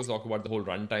some people talk about the whole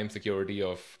runtime security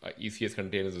of ECS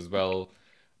containers as well.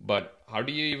 But how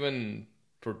do you even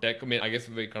protect? I mean, I guess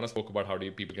we kind of spoke about how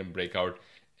people can break out,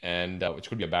 and which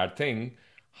could be a bad thing.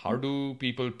 How do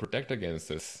people protect against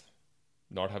this?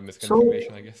 Not have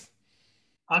misconfiguration, I guess.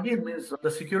 Again, means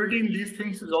the security in these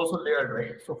things is also layered,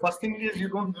 right? So first thing is you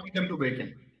don't want them to break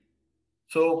in.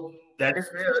 So that is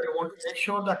where you want to make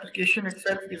sure the application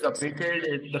itself is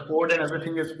updated, the code and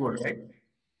everything is good, right?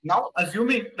 Now,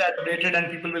 assuming that updated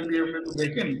and people will be able to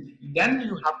break in, then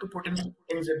you have to put in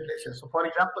things in places. So, for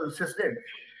example, Sysdig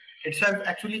itself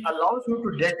actually allows you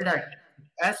to detect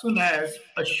as soon as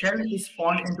a shell is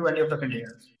spawned into any of the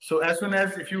containers. So, as soon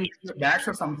as if you bash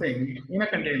or something in a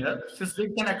container,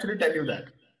 Sysdig can actually tell you that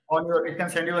it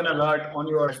can send you an alert on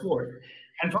your dashboard.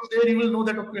 And from there, you will know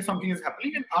that, okay, something is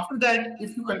happening. And after that,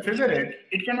 if you configure it,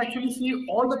 it can actually see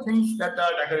all the things that the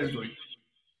attacker is doing.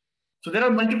 So there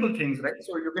are multiple things, right?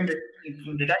 So you can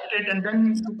detect it, and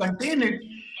then to contain it,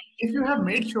 if you have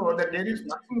made sure that there is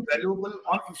nothing valuable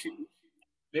on EC2,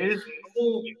 there is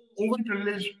no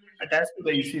over-privilege attached to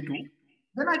the EC2,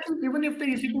 then I think even if the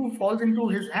EC2 falls into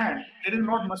his hand, there is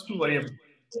not much to worry about.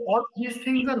 All these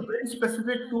things are very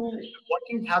specific to what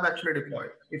you have actually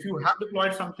deployed. If you have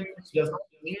deployed something which does not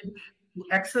need to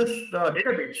access the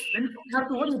database, then you don't have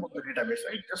to worry about the database,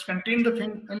 right? Just contain the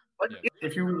thing. But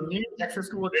if you need access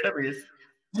to a database,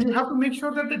 then you have to make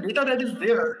sure that the data that is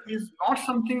there is not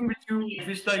something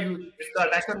which the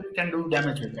attacker can do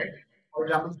damage with, right? For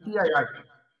example, PII,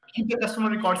 keep the customer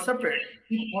record separate.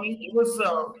 Keep only those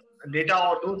data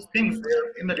or those things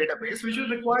there in the database which is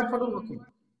required for the working.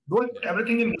 Don't put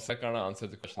everything in. So I kind of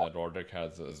answered the question that Roderick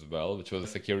has as well, which was a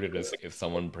security risk if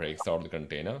someone breaks out the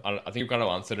container. I think you kind of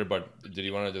answered it, but did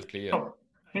you want to just clear? No.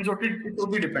 Means it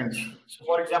totally depends. So,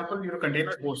 for example, your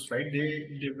container hosts, right?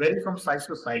 They vary from size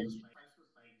to size.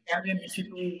 It can be an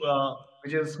EC2,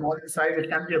 which is small in size. It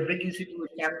can be a big EC2.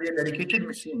 It can be a dedicated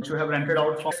machine which you have rented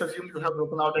out from. Let's assume you have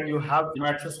broken out and you have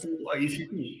access to a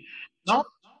EC2. Now,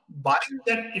 barring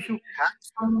that, if you have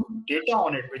some data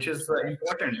on it, which is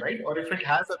important, right? Or if it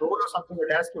has a role or something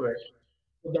attached to it,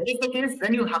 if that is the case,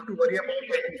 then you have to worry about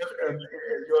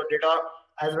your data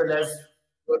as well as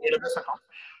your database account.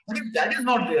 But if that is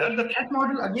not there, the threat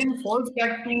model again falls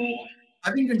back to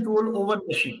having control over the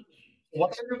machine.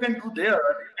 Whatever you can do there,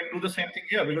 you can do the same thing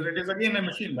here because it is again a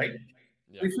machine, right?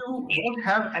 Yeah. If you don't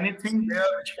have anything there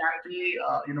which can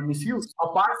be misused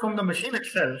apart from the machine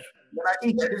itself, then I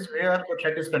think that is where the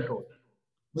threat is controlled.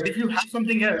 But if you have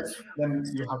something else, then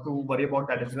you have to worry about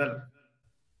that as well.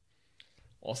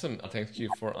 Awesome. Thank you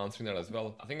for answering that as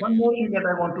well. I think one more thing that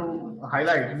I want to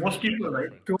highlight, most people, right?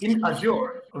 So in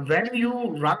Azure, when you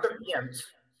run the VMs,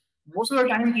 most of the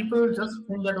time people just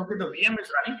think that, okay, the VM is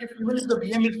running. Even if the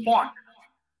VM is pawned,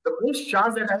 the most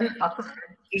charge that I will ask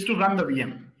is to run the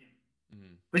VM,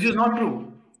 which is not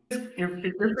true. If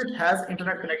it has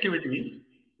internet connectivity,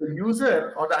 the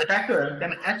user or the attacker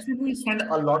can actually send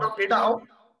a lot of data out,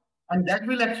 and that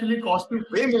will actually cost you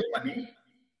way more money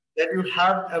than you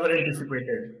have ever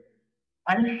anticipated.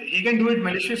 And he can do it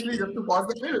maliciously just to cause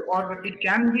the bill, or it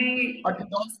can be a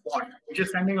DDoS bot, which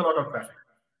is sending a lot of traffic.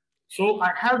 So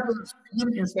I have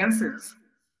seen instances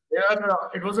where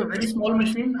it was a very small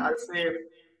machine, I'll say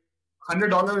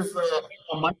 $100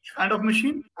 a month kind of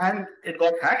machine, and it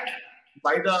got hacked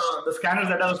by the scanners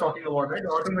that I was talking about, right? The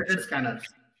automated scanners.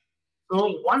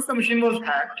 So once the machine was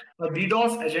hacked, a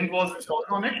DDoS agent was installed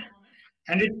on it,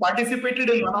 and it participated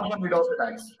in one of the DDoS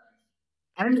attacks.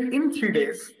 And in 3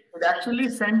 days, it actually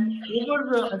sent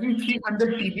over, I think,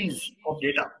 300 TBs of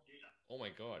data. Oh my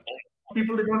God.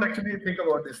 People don't actually think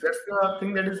about this. That's the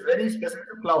thing that is very specific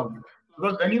to cloud.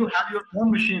 Because when you have your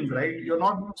own machines, right, you're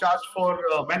not being charged for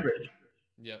bandwidth.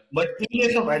 Yeah. But in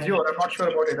case of Azure, I'm not sure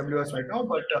about AWS right now,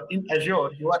 but in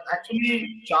Azure, you are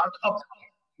actually charged up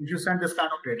if you send this kind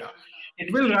of data.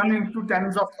 It will run into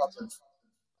tens of thousands.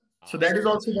 So that is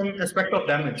also one aspect of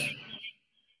damage.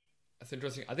 That's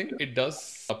interesting. I think it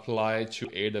does apply to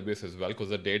AWS as well because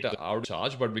the data out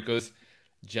charge, but because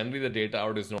generally the data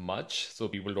out is not much, so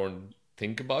people don't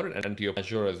think about it. And to your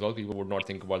Azure as well, people would not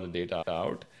think about the data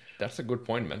out. That's a good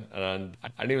point, man. And I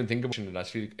didn't even think about it.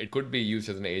 Actually, it could be used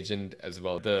as an agent as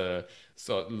well.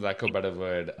 So lack of a better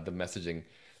word, the messaging.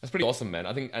 That's pretty awesome, man.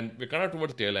 I think, and we're kind of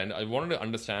towards the tail end. I wanted to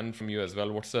understand from you as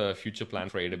well, what's the future plan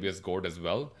for AWS Goat as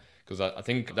well? Because I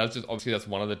think that's just obviously that's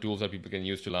one of the tools that people can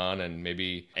use to learn and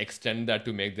maybe extend that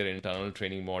to make their internal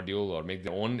training module or make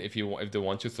their own if they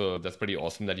want to. So that's pretty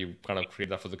awesome that you kind of create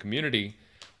that for the community.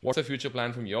 What's the future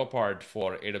plan from your part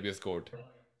for AWS Goat?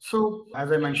 So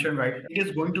as I mentioned, right, it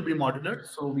is going to be modular.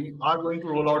 So we are going to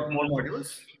roll out more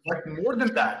modules. But more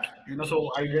than that,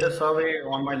 so I did a survey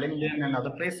on my LinkedIn and other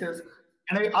places,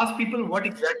 and I asked people what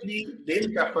exactly they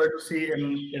prefer to see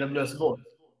in AWS Goat.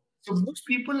 So most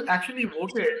people actually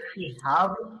voted to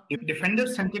have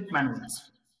defender-centric manuals.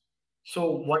 So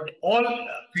what all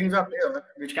things are there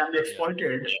which can be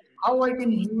exploited, how I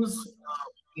can use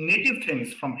native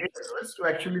things from AWS to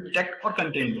actually detect or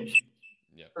contain those.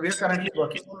 Yeah. So we are currently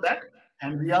working on that,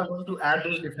 and we are going to add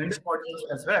those defender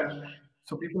modules as well,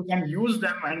 so people can use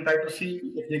them and try to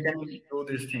see if they can do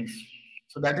these things.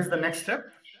 So that is the next step.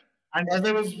 And as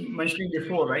I was mentioning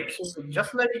before, right, so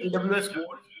just like AWS Goat,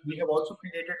 we have also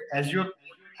created Azure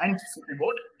and GCP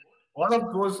Goat. All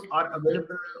of those are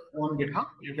available on GitHub.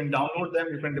 You can download them,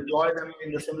 you can deploy them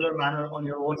in a similar manner on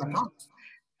your own account,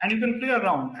 and you can play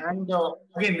around. And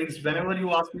again, means whenever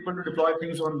you ask people to deploy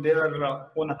things on their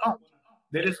own account,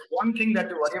 there is one thing that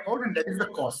they worry about, and that is the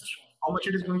cost, how much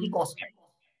it is going to cost them.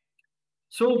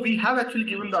 So we have actually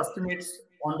given the estimates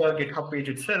on the GitHub page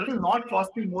itself. It will not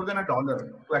cost you more than $1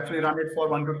 to actually run it for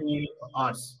 1 to 2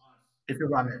 hours if you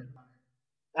run it.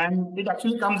 And it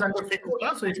actually comes under free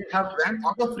quota. So if you have ran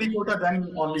out of free quota,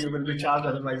 then only you will be charged,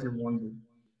 otherwise you won't be.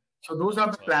 So those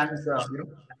are the plans,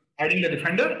 adding the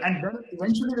defender and then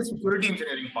eventually the security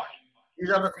engineering part. These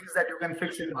are the things that you can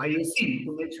fix in IAC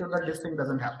to make sure that this thing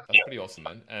doesn't happen. That's pretty awesome,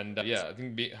 man. And I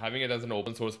think having it as an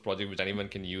open source project which anyone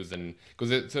can use, and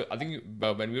because I think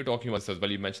when we were talking about this as well,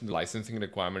 you mentioned the licensing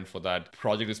requirement for that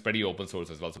project is pretty open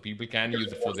source as well, so people can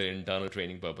use it for their internal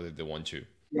training purpose if they want to.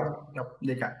 Yeah,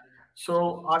 they can.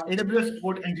 So our AWS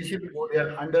board and GCP board, they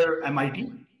are under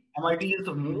MIT. MIT is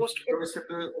the most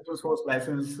permissible open source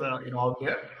license out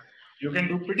there. You can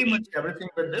do pretty much everything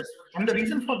with this. And the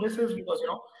reason for this is because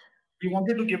we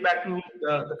wanted to give back to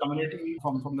the community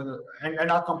from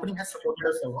and our company has supported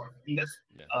us a lot in this.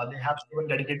 Yeah. They have given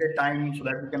dedicated time so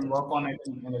that we can work on it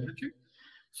and everything.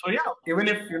 So yeah, even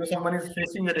if someone is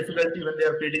facing a difficulty when they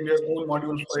are creating their own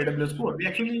modules for AWS core, we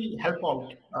actually help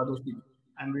out those people,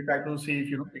 and we try to see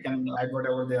if we can add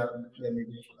whatever they are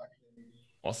needing for that.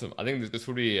 Awesome. I think this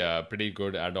would be a pretty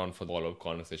good add-on for the follow-up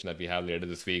conversation that we have later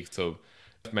this week. So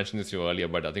I mentioned this to you earlier,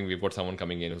 but I think we've got someone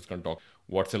coming in who's going to talk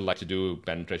what's it like to do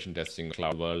penetration testing in the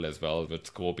cloud world as well with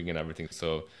scoping and everything.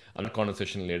 So another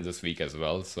conversation later this week as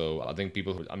well. So I think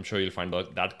I'm sure you'll find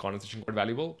that conversation quite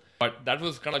valuable. But that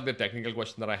was kind of like the technical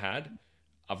question that I had.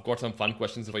 I've got some fun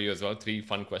questions for you as well, 3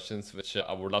 fun questions, which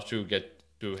I would love to get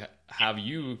to have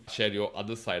you share your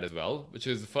other side as well, which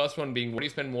is the first one being, what do you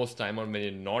spend most time on when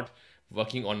you're not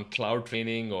working on cloud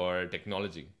training or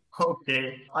technology?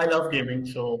 Okay, I love gaming,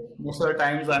 so most of the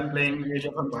times I'm playing Age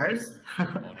of Empires, Oh,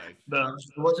 nice. the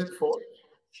version 4.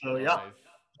 So yeah,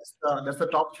 Nice. that's the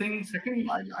top thing. Second,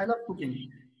 I love cooking.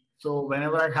 So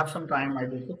whenever I have some time, I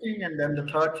do cooking, and then the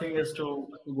third thing is to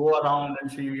go around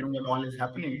and see what all is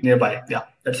happening nearby. Yeah,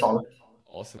 that's all.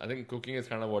 Awesome. I think cooking is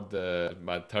kind of what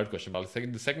my third question. But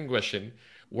the second question,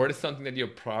 what is something that you're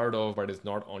proud of but is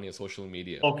not on your social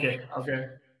media? Okay.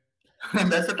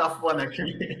 That's a tough one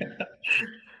actually.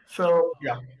 So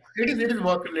yeah, it is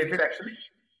work related actually.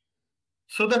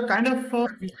 So the kind of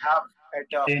we have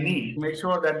at they need to make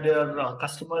sure that their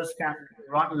customers can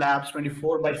run labs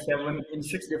 24/7 in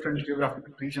 6 different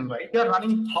geographical regions, right? They are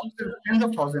running thousands, tens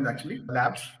of thousands actually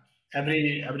labs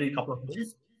every couple of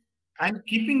days, and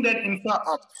keeping that infra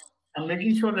up and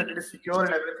making sure that it is secure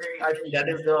and everything. I think that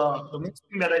is the main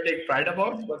thing that I take pride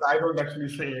about, but I don't actually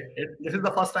say it. This is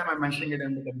the first time I'm mentioning it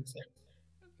in the conversation.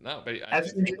 No, but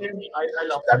As an engineer, I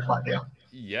love that part. Yeah.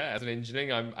 yeah, as an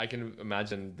engineering, I can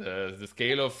imagine the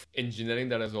scale of engineering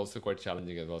that is also quite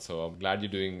challenging as well. So I'm glad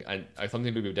you're doing, and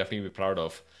something to be definitely be proud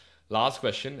of. Last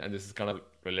question, and this is kind of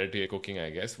related to your cooking, I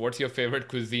guess. What's your favorite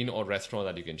cuisine or restaurant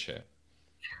that you can share?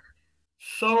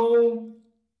 So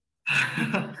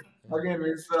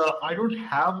again, I don't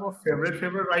have a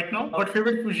favorite right now, but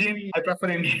favorite cuisine, I prefer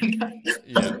Indian.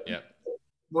 Yeah.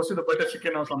 Mostly the butter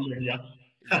chicken or something. Yeah.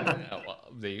 Yeah, well,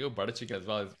 there you go, butter chicken as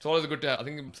well. It's always good to have. I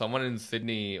think someone in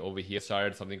Sydney over here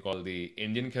started something called the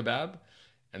Indian kebab.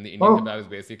 And the Indian kebab is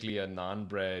basically a naan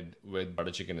bread with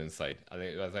butter chicken inside. I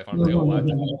think as I found,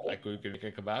 I could make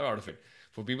a kebab out of it.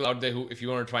 For people out there who, if you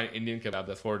want to try an Indian kebab,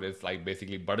 that's what it is like,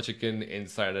 basically butter chicken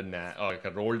inside a naan, or like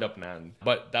a rolled up naan.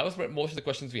 But that was most of the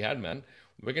questions we had, man.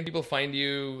 Where can people find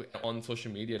you on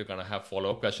social media to kind of have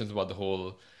follow-up questions about the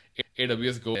whole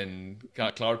AWS Go and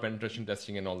cloud penetration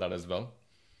testing and all that as well?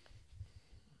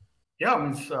 Yeah,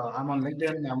 I'm on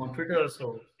LinkedIn, I'm on Twitter,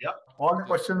 so yeah, all the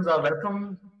questions are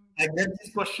welcome. I get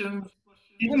these questions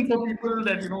even for people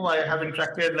that I have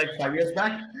interacted like 5 years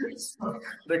back. So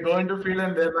they go into field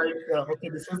and they're like, okay,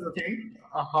 this is the thing.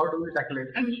 How do we tackle it?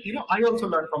 And I also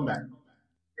learn from that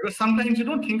because sometimes you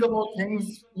don't think about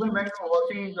things even when you're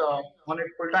working on it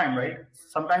full time, right?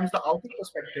 Sometimes the outer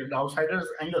perspective, the outsider's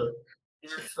angle,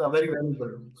 is very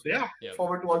valuable. So yeah, Yeah.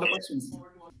 forward to all the questions.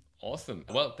 Awesome.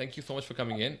 Well, thank you so much for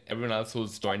coming in. Everyone else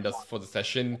who's joined us for the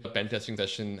session, the pen testing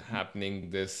session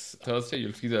happening this Thursday.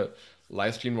 You'll see the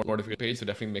live stream notification page, so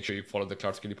definitely make sure you follow the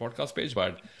Cloud Security Podcast page.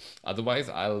 But otherwise,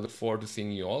 I'll look forward to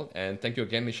seeing you all. And thank you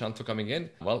again, Nishant, for coming in.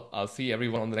 Well, I'll see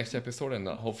everyone on the next episode, and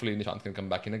hopefully Nishant can come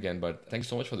back in again. But thank you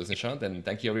so much for this, Nishant, and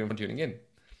thank you everyone for tuning in.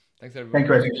 Thanks, everyone.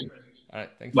 Thank you. All right.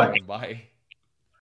 Thanks. Bye. Bye.